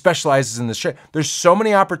that specializes in this trade. There's so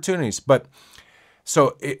many opportunities. But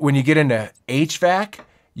when you get into HVAC,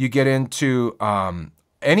 you get into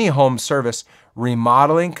any home service,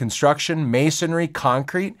 remodeling, construction, masonry,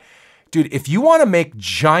 concrete. Dude, if you want to make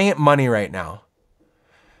giant money right now,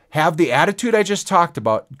 have the attitude I just talked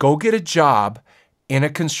about, go get a job in a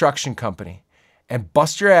construction company and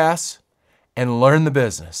bust your ass and learn the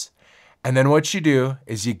business. And then what you do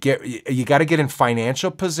is you got to get in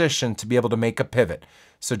financial position to be able to make a pivot.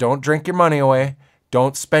 So don't drink your money away.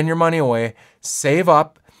 Don't spend your money away. Save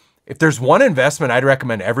up. If there's one investment I'd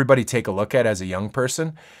recommend everybody take a look at as a young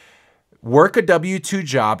person, work a W-2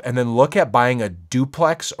 job and then look at buying a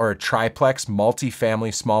duplex or a triplex small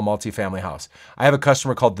multifamily house. I have a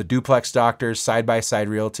customer called the Duplex Doctors, Side-by-Side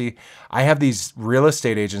Realty. I have these real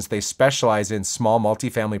estate agents. They specialize in small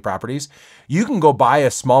multifamily properties. You can go buy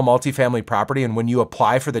a small multifamily property, and when you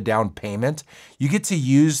apply for the down payment, you get to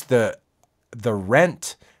use the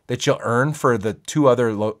rent that you'll earn for the two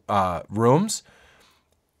other rooms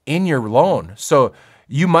in your loan. So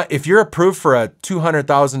you might, if you're approved for a $200,000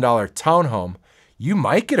 townhome, you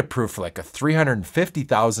might get approved for like a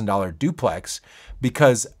 $350,000 duplex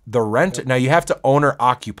because the rent, now you have to own or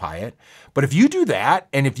occupy it. But if you do that,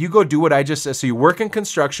 and if you go do what I just said, so you work in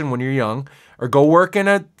construction when you're young, or go work in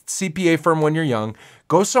a CPA firm when you're young,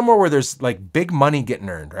 go somewhere where there's like big money getting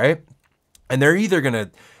earned, right? And they're either going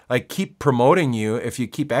to like keep promoting you if you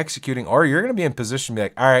keep executing, or you're going to be in position to be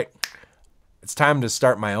like, all right, it's time to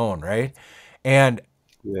start my own, right? And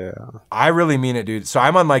yeah, I really mean it, dude. So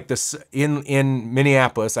I'm on like this in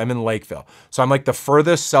Minneapolis. I'm in Lakeville. So I'm like the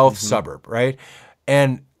furthest south suburb, right?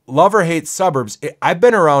 And love or hate suburbs, I've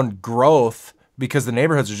been around growth because the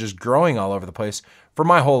neighborhoods are just growing all over the place for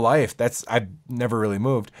my whole life. I've never really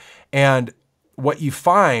moved. And what you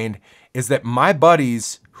find is that my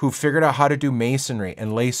buddies who figured out how to do masonry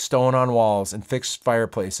and lay stone on walls and fix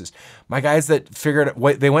fireplaces, my guys that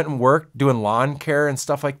they went and worked doing lawn care and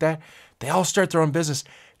stuff like that, they all start their own business.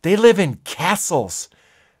 They live in castles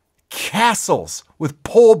with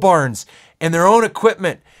pole barns and their own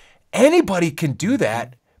equipment. Anybody can do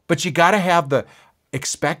that, but you got to have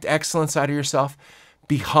expect excellence out of yourself,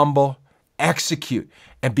 be humble, execute,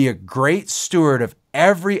 and be a great steward of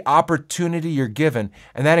every opportunity you're given.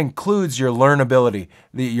 And that includes your learnability,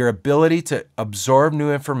 your ability to absorb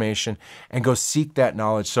new information and go seek that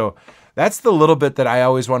knowledge. So that's the little bit that I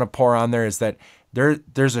always want to pour on there, is that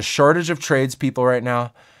there's a shortage of tradespeople right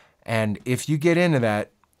now. And if you get into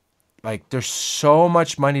that, like, there's so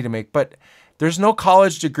much money to make, but there's no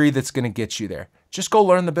college degree that's going to get you there. Just go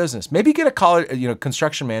learn the business. Maybe get a college,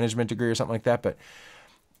 construction management degree or something like that. But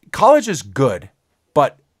college is good.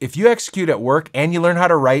 But if you execute at work and you learn how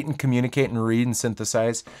to write and communicate and read and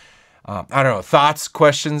synthesize, I don't know, thoughts,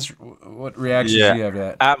 questions, what reactions do you have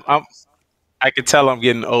to that? I can tell I'm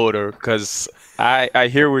getting older because I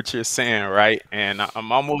hear what you're saying, right? And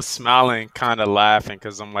I'm almost smiling, kind of laughing,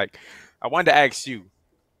 because I'm like, I wanted to ask you,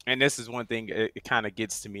 and this is one thing it kind of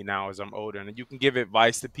gets to me now as I'm older, and you can give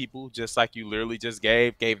advice to people just like you literally just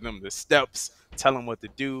gave them the steps, tell them what to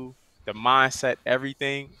do, the mindset,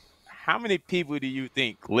 everything. How many people do you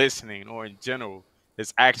think listening or in general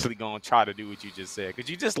is actually going to try to do what you just said? Because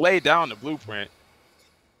you just laid down the blueprint.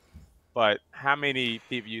 But how many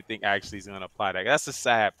people you think actually is going to apply that? That's the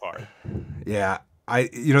sad part. Yeah.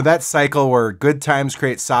 That cycle where good times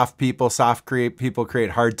create soft people, people create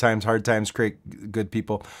hard times create good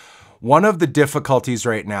people. One of the difficulties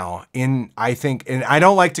right now I think, and I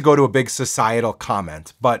don't like to go to a big societal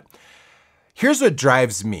comment, but here's what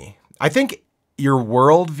drives me. I think your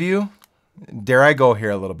worldview, dare I go here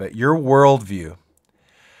a little bit, your worldview,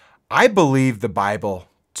 I believe the Bible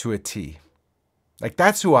to a T. Like,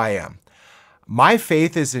 that's who I am. My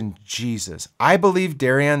faith is in Jesus. I believe,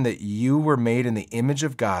 Darion, that you were made in the image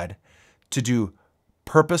of God to do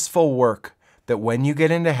purposeful work that when you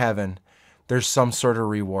get into heaven, there's some sort of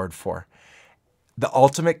reward for. The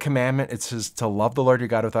ultimate commandment, it says to love the Lord your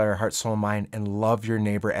God with all your heart, soul, and mind, and love your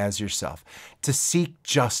neighbor as yourself. To seek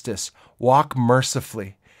justice, walk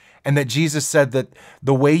mercifully. And that Jesus said that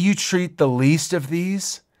the way you treat the least of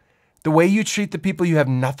these, the way you treat the people you have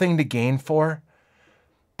nothing to gain for,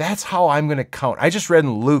 that's how I'm going to count. I just read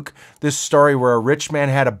in Luke this story where a rich man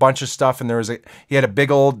had a bunch of stuff, and he had a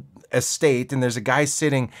big old estate, and there's a guy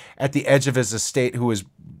sitting at the edge of his estate who was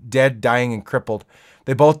dead, dying, and crippled.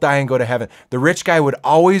 They both die and go to heaven. The rich guy would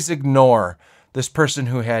always ignore this person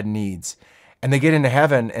who had needs. And they get into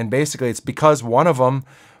heaven, and basically it's because one of them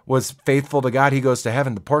was faithful to God, he goes to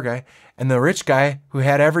heaven, the poor guy, and the rich guy who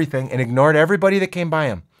had everything and ignored everybody that came by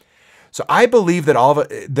him. So I believe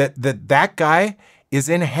that that guy is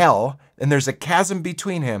in hell, and there's a chasm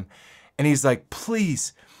between him, and he's like,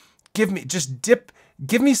 please give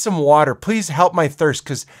me some water. Please help my thirst,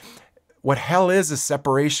 because what hell is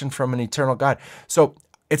separation from an eternal God. So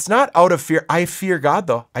it's not out of fear. I fear God,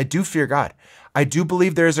 though. I do fear God. I do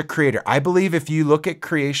believe there is a creator. I believe if you look at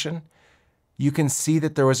creation, you can see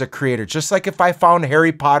that there was a creator. Just like if I found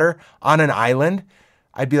Harry Potter on an island,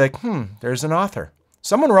 I'd be like, there's an author.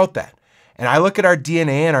 Someone wrote that. And I look at our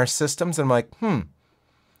DNA and our systems, and I'm like,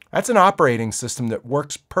 that's an operating system that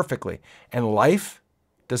works perfectly. And life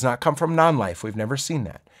does not come from non-life. We've never seen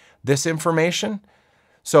that. This information,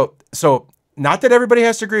 so not that everybody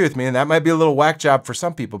has to agree with me, and that might be a little whack job for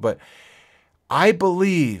some people, but I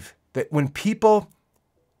believe that when people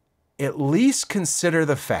at least consider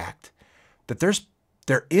the fact that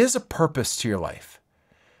there is a purpose to your life,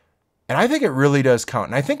 and I think it really does count.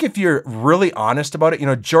 And I think if you're really honest about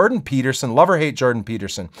it, Jordan Peterson, love or hate Jordan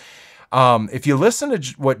Peterson, if you listen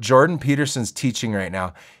to what Jordan Peterson's teaching right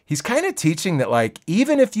now, he's kind of teaching that, like,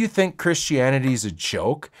 even if you think Christianity is a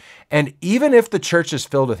joke, and even if the church is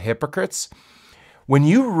filled with hypocrites, when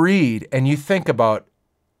you read and you think about,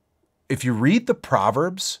 if you read the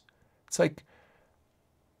Proverbs, it's like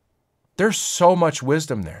there's so much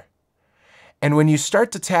wisdom there. And when you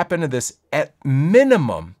start to tap into this, at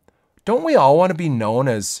minimum, don't we all want to be known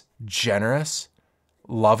as generous,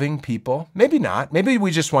 loving people? Maybe not. Maybe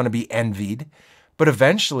we just want to be envied. But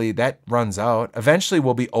eventually that runs out. Eventually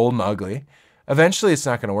we'll be old and ugly. Eventually it's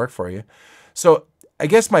not going to work for you. So I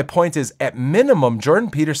guess my point is, at minimum, Jordan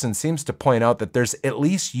Peterson seems to point out that there's at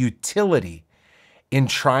least utility in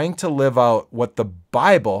trying to live out what the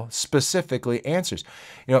Bible specifically answers.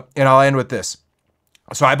 And I'll end with this.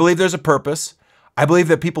 So I believe there's a purpose. I believe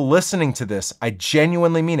that people listening to this, I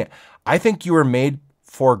genuinely mean it. I think you were made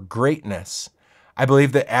for greatness. I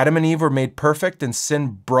believe that Adam and Eve were made perfect and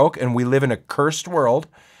sin broke, and we live in a cursed world.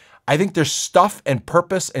 I think there's stuff and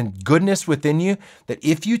purpose and goodness within you that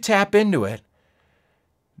if you tap into it,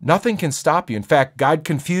 nothing can stop you. In fact, God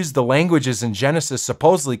confused the languages in Genesis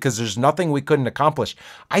supposedly because there's nothing we couldn't accomplish.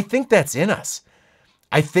 I think that's in us.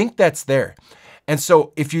 I think that's there. And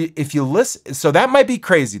so if you listen, so that might be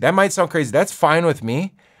crazy. That might sound crazy. That's fine with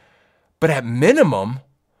me. But at minimum,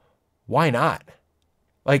 why not?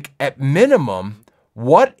 Like, at minimum,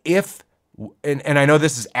 what if, and I know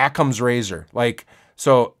this is Occam's razor, like,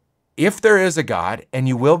 so if there is a God and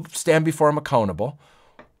you will stand before him accountable,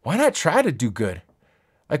 why not try to do good?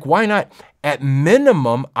 Like, why not? At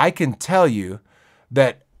minimum, I can tell you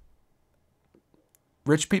that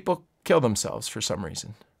rich people kill themselves for some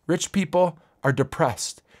reason. Rich people are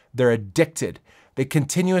depressed. They're addicted. They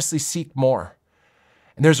continuously seek more.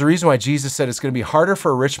 And there's a reason why Jesus said it's going to be harder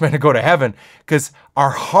for a rich man to go to heaven, because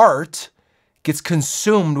our heart gets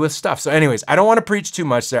consumed with stuff. So anyways, I don't want to preach too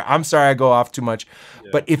much there. I'm sorry I go off too much. Yeah.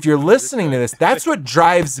 But if you're listening to this, that's what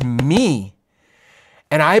drives me.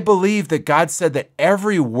 And I believe that God said that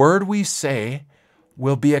every word we say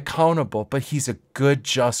will be accountable, but he's a good,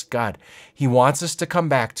 just God. He wants us to come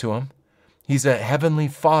back to him. He's a heavenly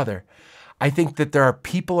Father. I think that there are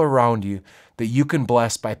people around you that you can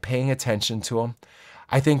bless by paying attention to them.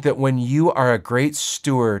 I think that when you are a great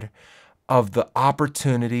steward of the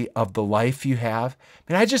opportunity of the life you have,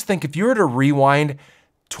 I just think if you were to rewind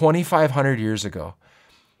 2,500 years ago,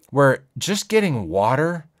 where just getting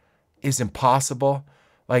water is impossible,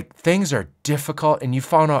 like things are difficult, and you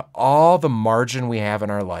found out all the margin we have in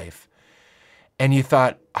our life, and you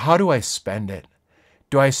thought, how do I spend it?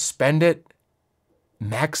 Do I spend it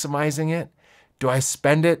maximizing it? Do I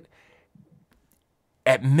spend it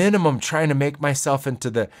at minimum trying to make myself into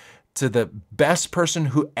the best person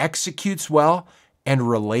who executes well and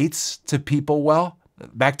relates to people well?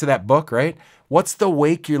 Back to that book, right? What's the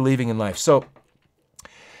wake you're leaving in life? So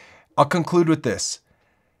I'll conclude with this.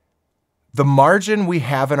 The margin we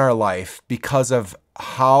have in our life because of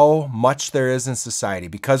how much there is in society,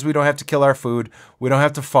 because we don't have to kill our food, we don't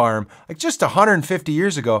have to farm. Like just 150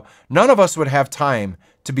 years ago, none of us would have time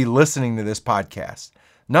to be listening to this podcast.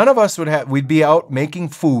 None of us we'd be out making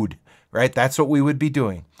food, right? That's what we would be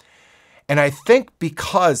doing. And I think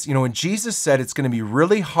because, when Jesus said it's going to be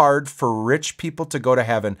really hard for rich people to go to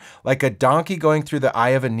heaven, like a donkey going through the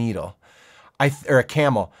eye of a needle, or a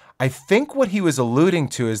camel, I think what he was alluding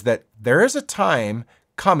to is that there is a time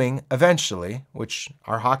coming eventually, which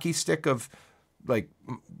our hockey stick of like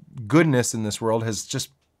goodness in this world has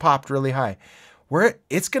just popped really high, where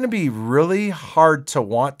it's going to be really hard to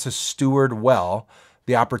want to steward well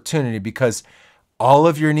the opportunity because all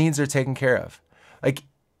of your needs are taken care of.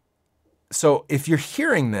 So if you're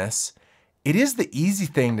hearing this, it is the easy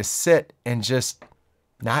thing to sit and just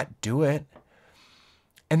not do it.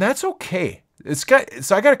 And that's okay.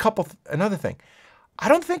 So I got another thing. I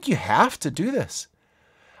don't think you have to do this.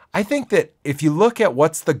 I think that if you look at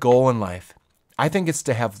what's the goal in life, I think it's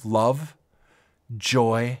to have love,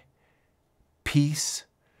 joy, peace,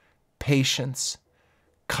 patience,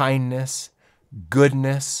 kindness,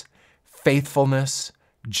 goodness, faithfulness,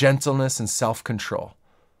 gentleness, and self-control.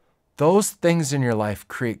 Those things in your life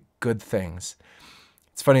create good things.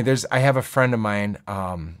 It's funny, I have a friend of mine,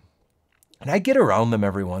 and I get around them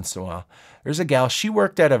every once in a while. There's a gal, she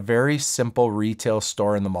worked at a very simple retail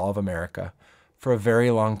store in the Mall of America for a very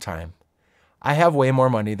long time. I have way more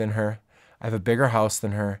money than her. I have a bigger house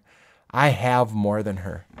than her. I have more than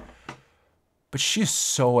her. But she's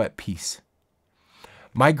so at peace.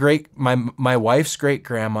 My wife's great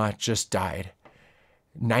grandma just died.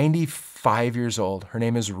 95 years old. Her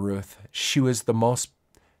name is Ruth. She was the most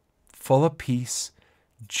full of peace,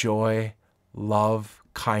 joy, love,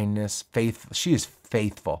 kindness, faith. She is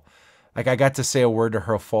faithful. Like I got to say a word to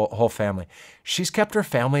her whole family. She's kept her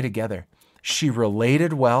family together. She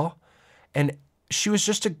related well, and she was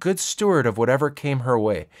just a good steward of whatever came her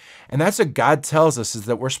way. And that's what God tells us, is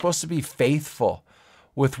that we're supposed to be faithful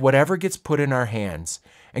with whatever gets put in our hands.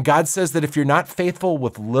 And God says that if you're not faithful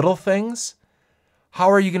with little things, how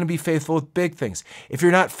are you going to be faithful with big things? If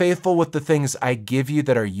you're not faithful with the things I give you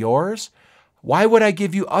that are yours, why would I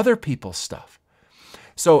give you other people's stuff?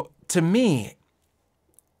 So to me,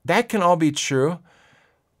 that can all be true,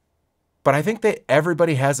 but I think that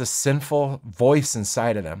everybody has a sinful voice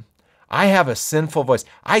inside of them. I have a sinful voice.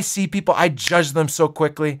 I see people, I judge them so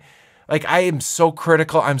quickly. Like I am so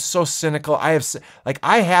critical. I'm so cynical. I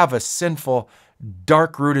have a sinful,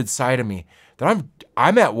 dark-rooted side of me that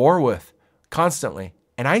I'm at war with constantly.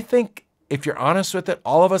 And I think if you're honest with it,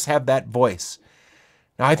 all of us have that voice.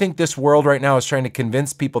 Now, I think this world right now is trying to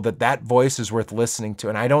convince people that that voice is worth listening to,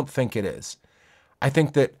 and I don't think it is. I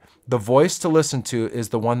think that the voice to listen to is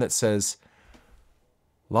the one that says,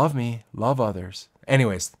 love me, love others.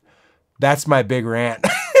 Anyways, that's my big rant.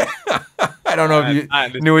 I don't know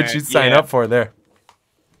if you knew what you'd sign up for there.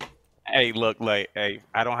 Hey, look, hey,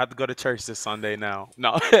 I don't have to go to church this Sunday now.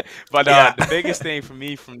 No, but the biggest thing for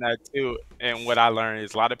me from that too, and what I learned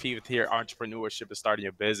is a lot of people hear entrepreneurship and starting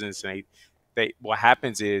a business, and what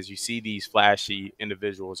happens is you see these flashy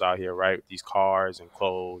individuals out here, right? These cars and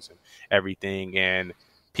clothes and everything, and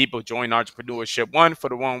people join entrepreneurship, one, for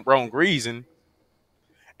the wrong reason,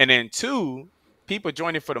 and then two, people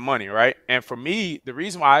join it for the money, right? And for me, the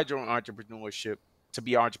reason why I joined entrepreneurship to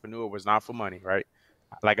be an entrepreneur was not for money, right?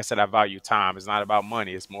 Like I said, I value time. It's not about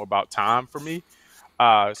money. It's more about time for me.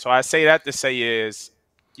 So I say that to say is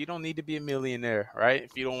you don't need to be a millionaire, right?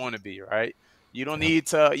 If you don't want to be, right? You don't need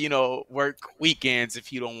to, work weekends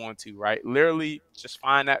if you don't want to, right? Literally just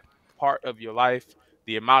find that part of your life,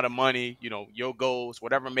 the amount of money, your goals,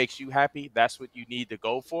 whatever makes you happy, that's what you need to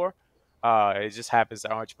go for. It just happens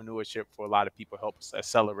that entrepreneurship for a lot of people helps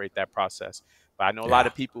accelerate that process. But I know a lot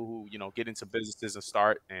of people who, get into businesses and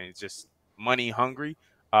start and it's just money hungry.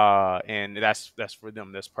 And that's for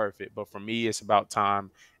them. That's perfect. But for me, it's about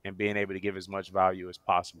time and being able to give as much value as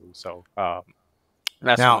possible. So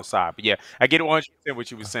that's on the side. But yeah, I get 100% what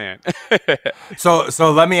you were saying. So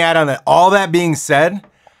let me add on that. All that being said,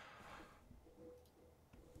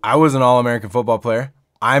 I was an All-American football player.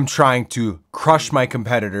 I'm trying to crush my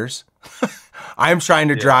competitors. I'm trying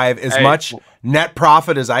to drive as much net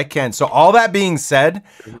profit as I can. So all that being said,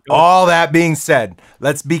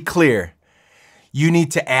 let's be clear. You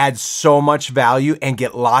need to add so much value and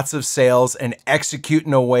get lots of sales and execute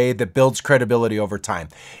in a way that builds credibility over time.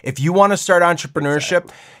 If you want to start entrepreneurship,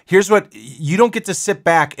 here's what you don't get to sit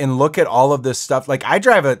back and look at all of this stuff. Like I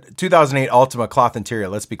drive a 2008 Altima cloth interior,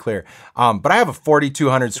 let's be clear. But I have a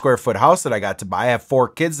 4,200 square foot house that I got to buy. I have 4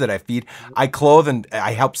 kids that I feed. I clothe and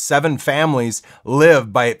I help 7 families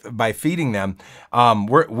live by feeding them.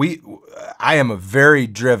 I am a very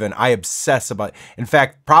driven, I obsess about it. In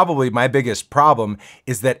fact, probably my biggest problem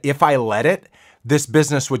is that if I let it, this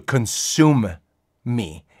business would consume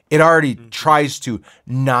me. It already tries to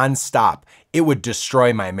nonstop. It would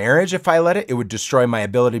destroy my marriage if I let it. It would destroy my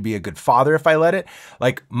ability to be a good father if I let it.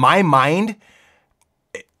 Like my mind,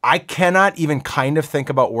 I cannot even kind of think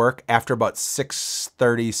about work after about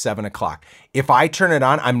 6:30, 7 o'clock. If I turn it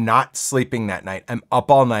on, I'm not sleeping that night. I'm up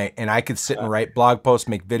all night and I could sit and write blog posts,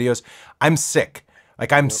 make videos. I'm sick.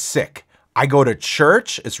 Like I'm sick. I go to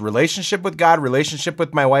church. It's relationship with God, relationship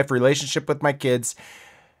with my wife, relationship with my kids,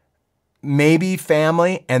 maybe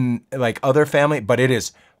family and like other family, but it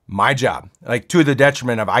is my job, like to the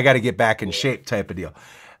detriment of I got to get back in shape type of deal.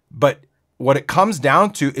 But what it comes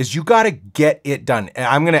down to is you got to get it done. And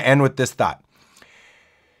I'm going to end with this thought.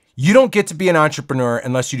 You don't get to be an entrepreneur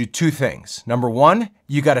unless you do 2 things. Number 1,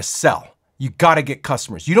 you got to sell. You got to get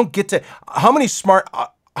customers. You don't get to, how many smart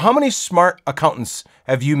accountants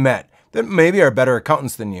have you met that maybe are better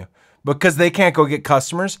accountants than you because they can't go get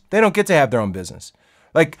customers? They don't get to have their own business.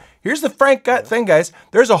 Like, here's the frank thing, guys.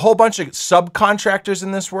 There's a whole bunch of subcontractors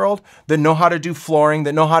in this world that know how to do flooring,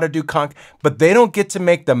 that know how to do but they don't get to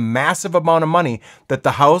make the massive amount of money that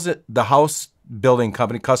the house building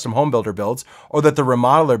company, custom home builder builds, or that the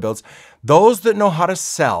remodeler builds. Those that know how to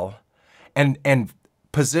sell and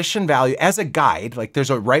position value as a guide, like there's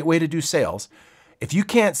a right way to do sales. If you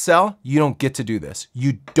can't sell, you don't get to do this.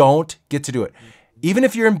 You don't get to do it. Even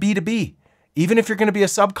if you're in B2B, even if you're going to be a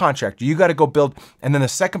subcontractor, you got to go build. And then the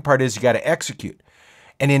second part is you got to execute.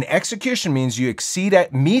 And in execution means you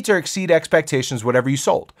meet or exceed expectations, whatever you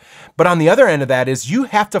sold. But on the other end of that is you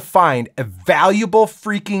have to find a valuable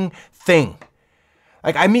freaking thing.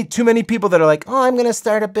 Like I meet too many people that are like, oh, I'm going to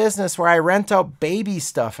start a business where I rent out baby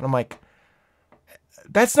stuff. And I'm like,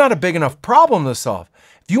 that's not a big enough problem to solve.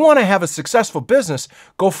 If you want to have a successful business,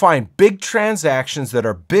 go find big transactions that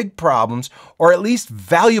are big problems or at least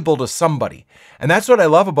valuable to somebody. And that's what I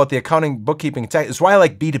love about the accounting, bookkeeping, tax. It's why I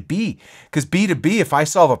like B2B. Because B2B, if I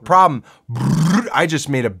solve a problem, I just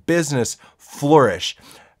made a business flourish.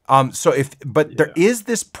 There is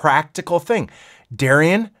this practical thing.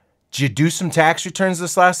 Darion, did you do some tax returns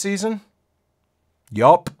this last season?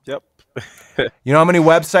 Yup. Yep. You know how many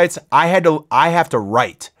websites I have to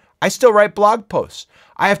write? I still write blog posts.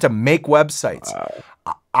 I have to make websites.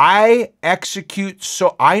 Wow. I execute,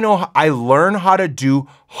 so I learn how to do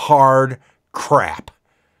hard crap.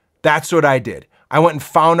 That's what I did. I went and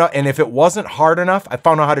found out, and if it wasn't hard enough, I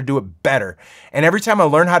found out how to do it better. And every time I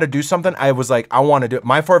learned how to do something, I was like, I want to do it.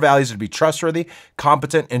 My 4 values would be trustworthy,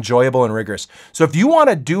 competent, enjoyable, and rigorous. So if you want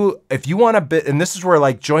to, and this is where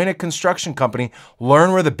like join a construction company,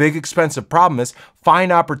 learn where the big expensive problem is,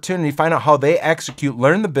 find opportunity, find out how they execute,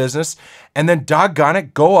 learn the business, and then doggone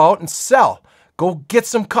it, go out and sell. Go get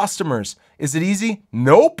some customers. Is it easy?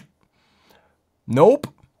 Nope. Nope.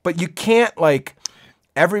 But you can't like,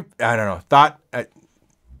 I don't know,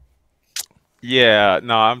 Yeah,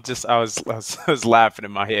 no, I was laughing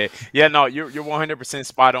in my head. Yeah, no, you're 100%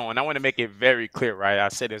 spot on. I want to make it very clear, right? I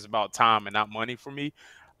said it's about time and not money for me.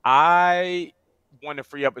 I want to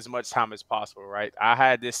free up as much time as possible, right? I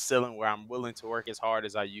had this ceiling where I'm willing to work as hard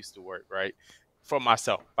as I used to work, right? For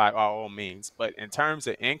myself, by all means. But in terms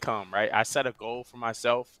of income, right, I set a goal for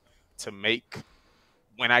myself to make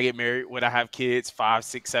when I get married, when I have kids, 5,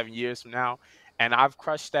 6, 7 years from now. And I've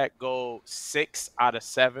crushed that goal 6 out of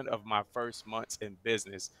 7 of my first months in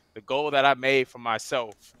business. The goal that I made for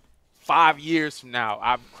myself 5 years from now,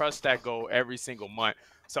 I've crushed that goal every single month.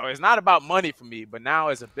 So it's not about money for me, but now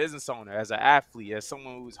as a business owner, as an athlete, as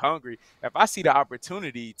someone who's hungry, if I see the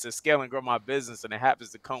opportunity to scale and grow my business and it happens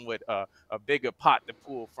to come with a bigger pot to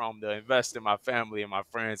pull from to invest in my family and my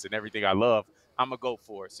friends and everything I love, I'm going to go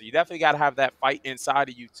for it. So you definitely got to have that fight inside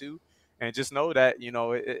of you too. And just know that,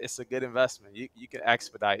 it's a good investment. You can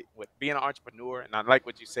expedite with being an entrepreneur. And I like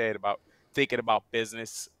what you said about thinking about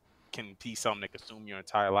business can be something that consume your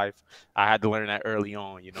entire life. I had to learn that early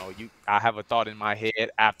on. I have a thought in my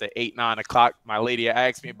head after 8, 9 o'clock. My lady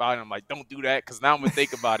asked me about it. I'm like, don't do that, because now I'm gonna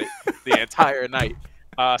think about it the entire night.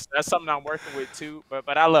 So that's something I'm working with too.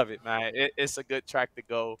 But I love it, man. It's a good track to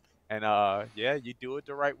go. And yeah, you do it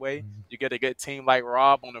the right way. You get a good team like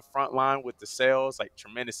Rob on the front line with the sales, like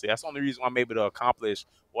tremendously. That's the only reason why I'm able to accomplish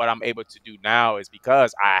what I'm able to do now is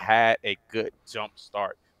because I had a good jump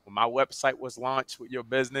start. When my website was launched with your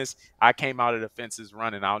business, I came out of the fences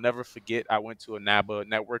running. I'll never forget. I went to a NABA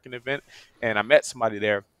networking event and I met somebody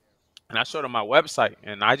there and I showed him my website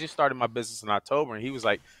and I just started my business in October and he was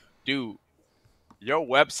like, dude, your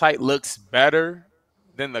website looks better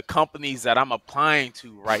than the companies that I'm applying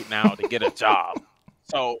to right now to get a job.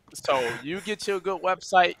 So you get you a good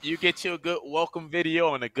website, you get you a good welcome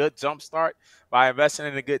video and a good jump start by investing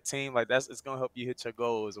in a good team. Like it's gonna help you hit your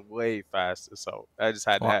goals way faster. So I just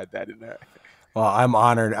had to Well, add that in there. well, I'm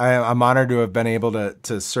honored. I'm honored to have been able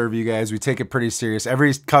to serve you guys. We take it pretty serious.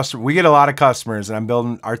 Every customer, we get a lot of customers, and I'm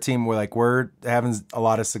building our team. We're having a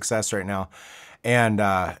lot of success right now, and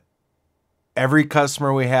every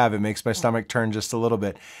customer we have, it makes my stomach turn just a little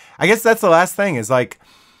bit. I guess that's the last thing is like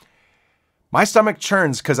my stomach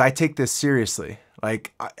churns because I take this seriously.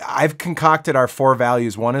 Like I've concocted our 4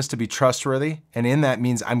 values. One is to be trustworthy, and in that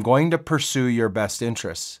means I'm going to pursue your best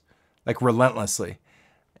interests, like relentlessly.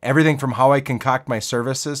 Everything from how I concoct my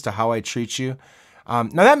services to how I treat you. Now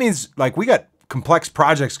that means like we got complex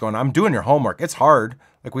projects going on. I'm doing your homework. It's hard.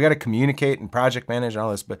 Like we got to communicate and project manage and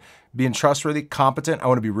all this, but being trustworthy, competent, I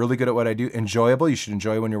want to be really good at what I do, enjoyable. You should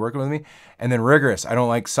enjoy when you're working with me. And then rigorous. I don't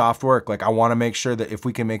like soft work. Like I want to make sure that if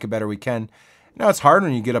we can make it better, we can. Now it's hard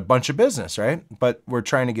when you get a bunch of business, right? But we're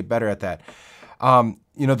trying to get better at that.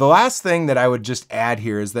 The last thing that I would just add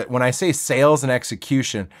here is that when I say sales and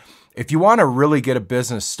execution, if you want to really get a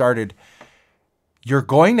business started, you're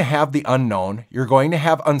going to have the unknown, you're going to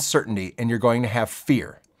have uncertainty, and you're going to have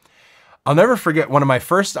fear. I'll never forget one of my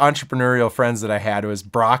first entrepreneurial friends that I had was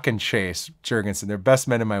Brock and Chase Jurgensen. They're best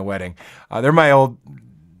men in my wedding. They're my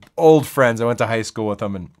old friends. I went to high school with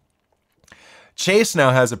them, and Chase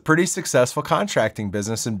now has a pretty successful contracting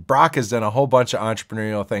business, and Brock has done a whole bunch of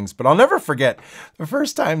entrepreneurial things. But I'll never forget the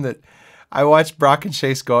first time that I watched Brock and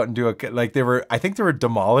Chase go out and do I think they were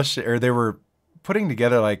demolishing or they were putting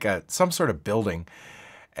together like some sort of building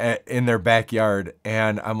in their backyard.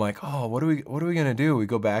 And I'm like, oh, what are we going to do? We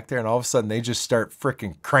go back there and all of a sudden they just start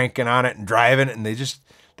freaking cranking on it and driving it. And they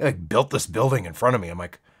like built this building in front of me. I'm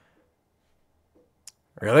like,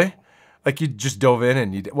 really? Like you just dove in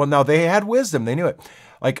and well, now they had wisdom. They knew it.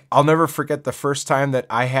 Like I'll never forget the first time that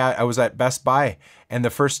I was at Best Buy and the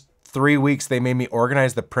first 3 weeks they made me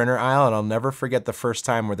organize the printer aisle. And I'll never forget the first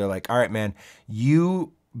time where they're like, all right, man,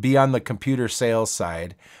 you be on the computer sales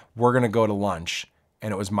side. We're going to go to lunch.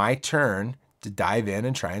 And it was my turn to dive in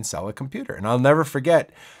and try and sell a computer. And I'll never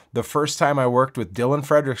forget the first time I worked with Dylan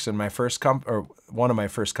Fredrickson, one of my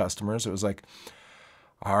first customers. It was like,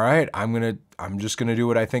 all right, I'm just gonna do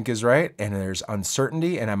what I think is right. And there's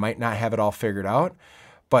uncertainty and I might not have it all figured out.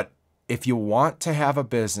 But if you want to have a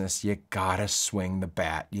business, you gotta swing the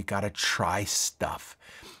bat. You gotta try stuff.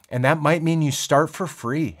 And that might mean you start for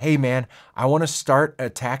free. Hey man, I wanna start a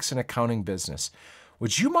tax and accounting business.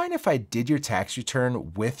 Would you mind if I did your tax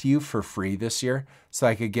return with you for free this year so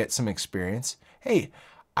I could get some experience? Hey,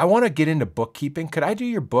 I want to get into bookkeeping. Could I do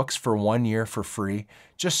your books for 1 year for free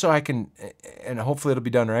just so I can, and hopefully it'll be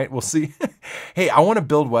done right. We'll see. Hey, I want to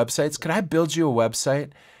build websites. Could I build you a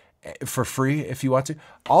website for free if you want to?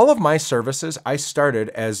 All of my services I started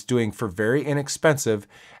as doing for very inexpensive.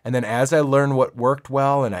 And then as I learned what worked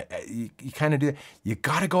well, and you kind of do that, you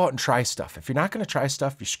got to go out and try stuff. If you're not going to try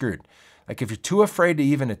stuff, you're screwed. Like if you're too afraid to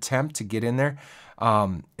even attempt to get in there,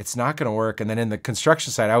 it's not going to work. And then in the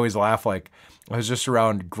construction side, I always laugh. Like I was just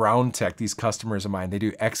around Ground Tech, these customers of mine, they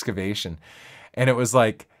do excavation. And it was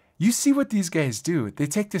like, you see what these guys do. They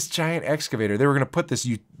take this giant excavator. They were going to put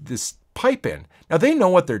this pipe in. Now they know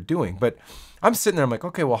what they're doing, but I'm sitting there. I'm like,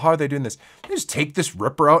 okay, well, how are they doing this? They just take this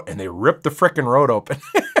ripper out and they rip the frickin' road open.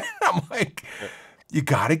 I'm like, you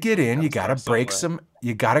got to get in, you got to break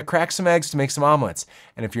you got to crack some eggs to make some omelets.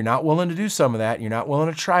 And if you're not willing to do some of that, you're not willing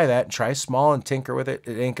to try that, try small and tinker with it,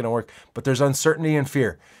 it ain't going to work. But there's uncertainty and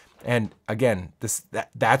fear. And again,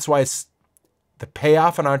 that's why the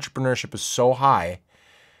payoff in entrepreneurship is so high.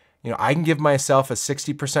 I can give myself a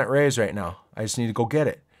 60% raise right now. I just need to go get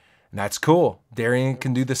it. And that's cool. Darion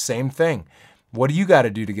can do the same thing. What do you got to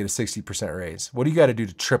do to get a 60% raise? What do you got to do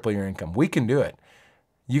to triple your income? We can do it.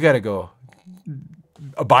 You got to go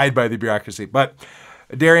abide by the bureaucracy. But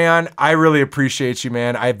Darion, I really appreciate you,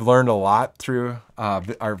 man. I've learned a lot through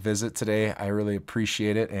our visit today. I really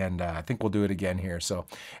appreciate it, and I think we'll do it again here. So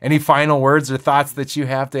any final words or thoughts that you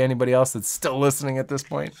have to anybody else that's still listening at this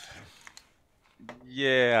point?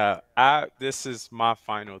 Yeah, this is my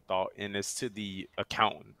final thought, and it's to the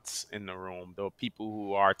accountants in the room, the people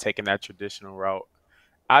who are taking that traditional route.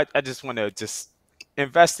 I just want to just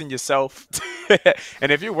invest in yourself.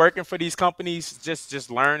 And if you're working for these companies, just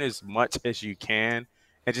learn as much as you can,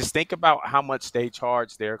 and just think about how much they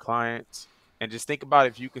charge their clients, and just think about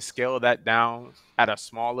if you can scale that down at a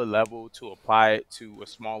smaller level to apply it to a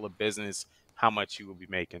smaller business, how much you will be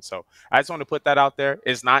making. So I just want to put that out there.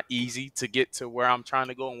 It's not easy to get to where I'm trying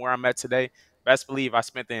to go and where I'm at today. Best believe I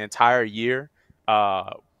spent the entire year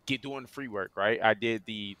uh get doing free work, right? I did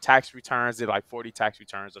the tax returns, did like 40 tax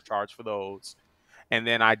returns, I charged for those. And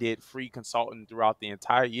then I did free consulting throughout the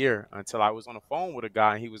entire year until I was on the phone with a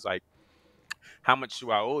guy and he was like, "How much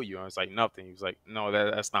do I owe you?" I was like, "Nothing." He was like, "No,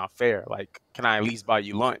 that's not fair. Like, can I at least buy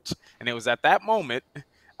you lunch?" And it was at that moment,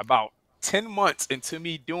 about 10 months into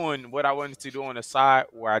me doing what I wanted to do on the side,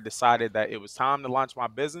 where I decided that it was time to launch my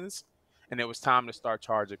business and it was time to start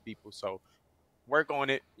charging people. So work on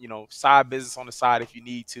it, side business on the side if you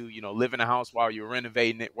need to, live in a house while you're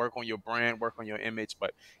renovating it, work on your brand, work on your image,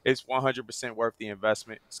 but it's 100% worth the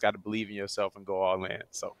investment. Just got to believe in yourself and go all in.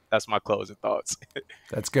 So that's my closing thoughts.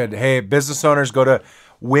 That's good. Hey, business owners, go to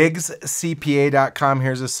wigscpa.com.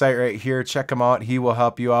 Here's a site right here. Check him out. He will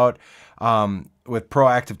help you out with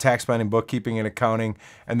proactive tax planning, bookkeeping, and accounting.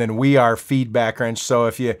 And then we are FeedbackWrench. So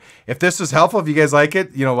if this was helpful, if you guys like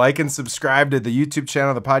it, like and subscribe to the YouTube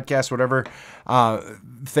channel, the podcast, whatever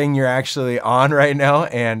thing you're actually on right now.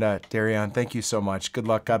 And Darion, thank you so much. Good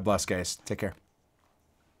luck. God bless, guys. Take care.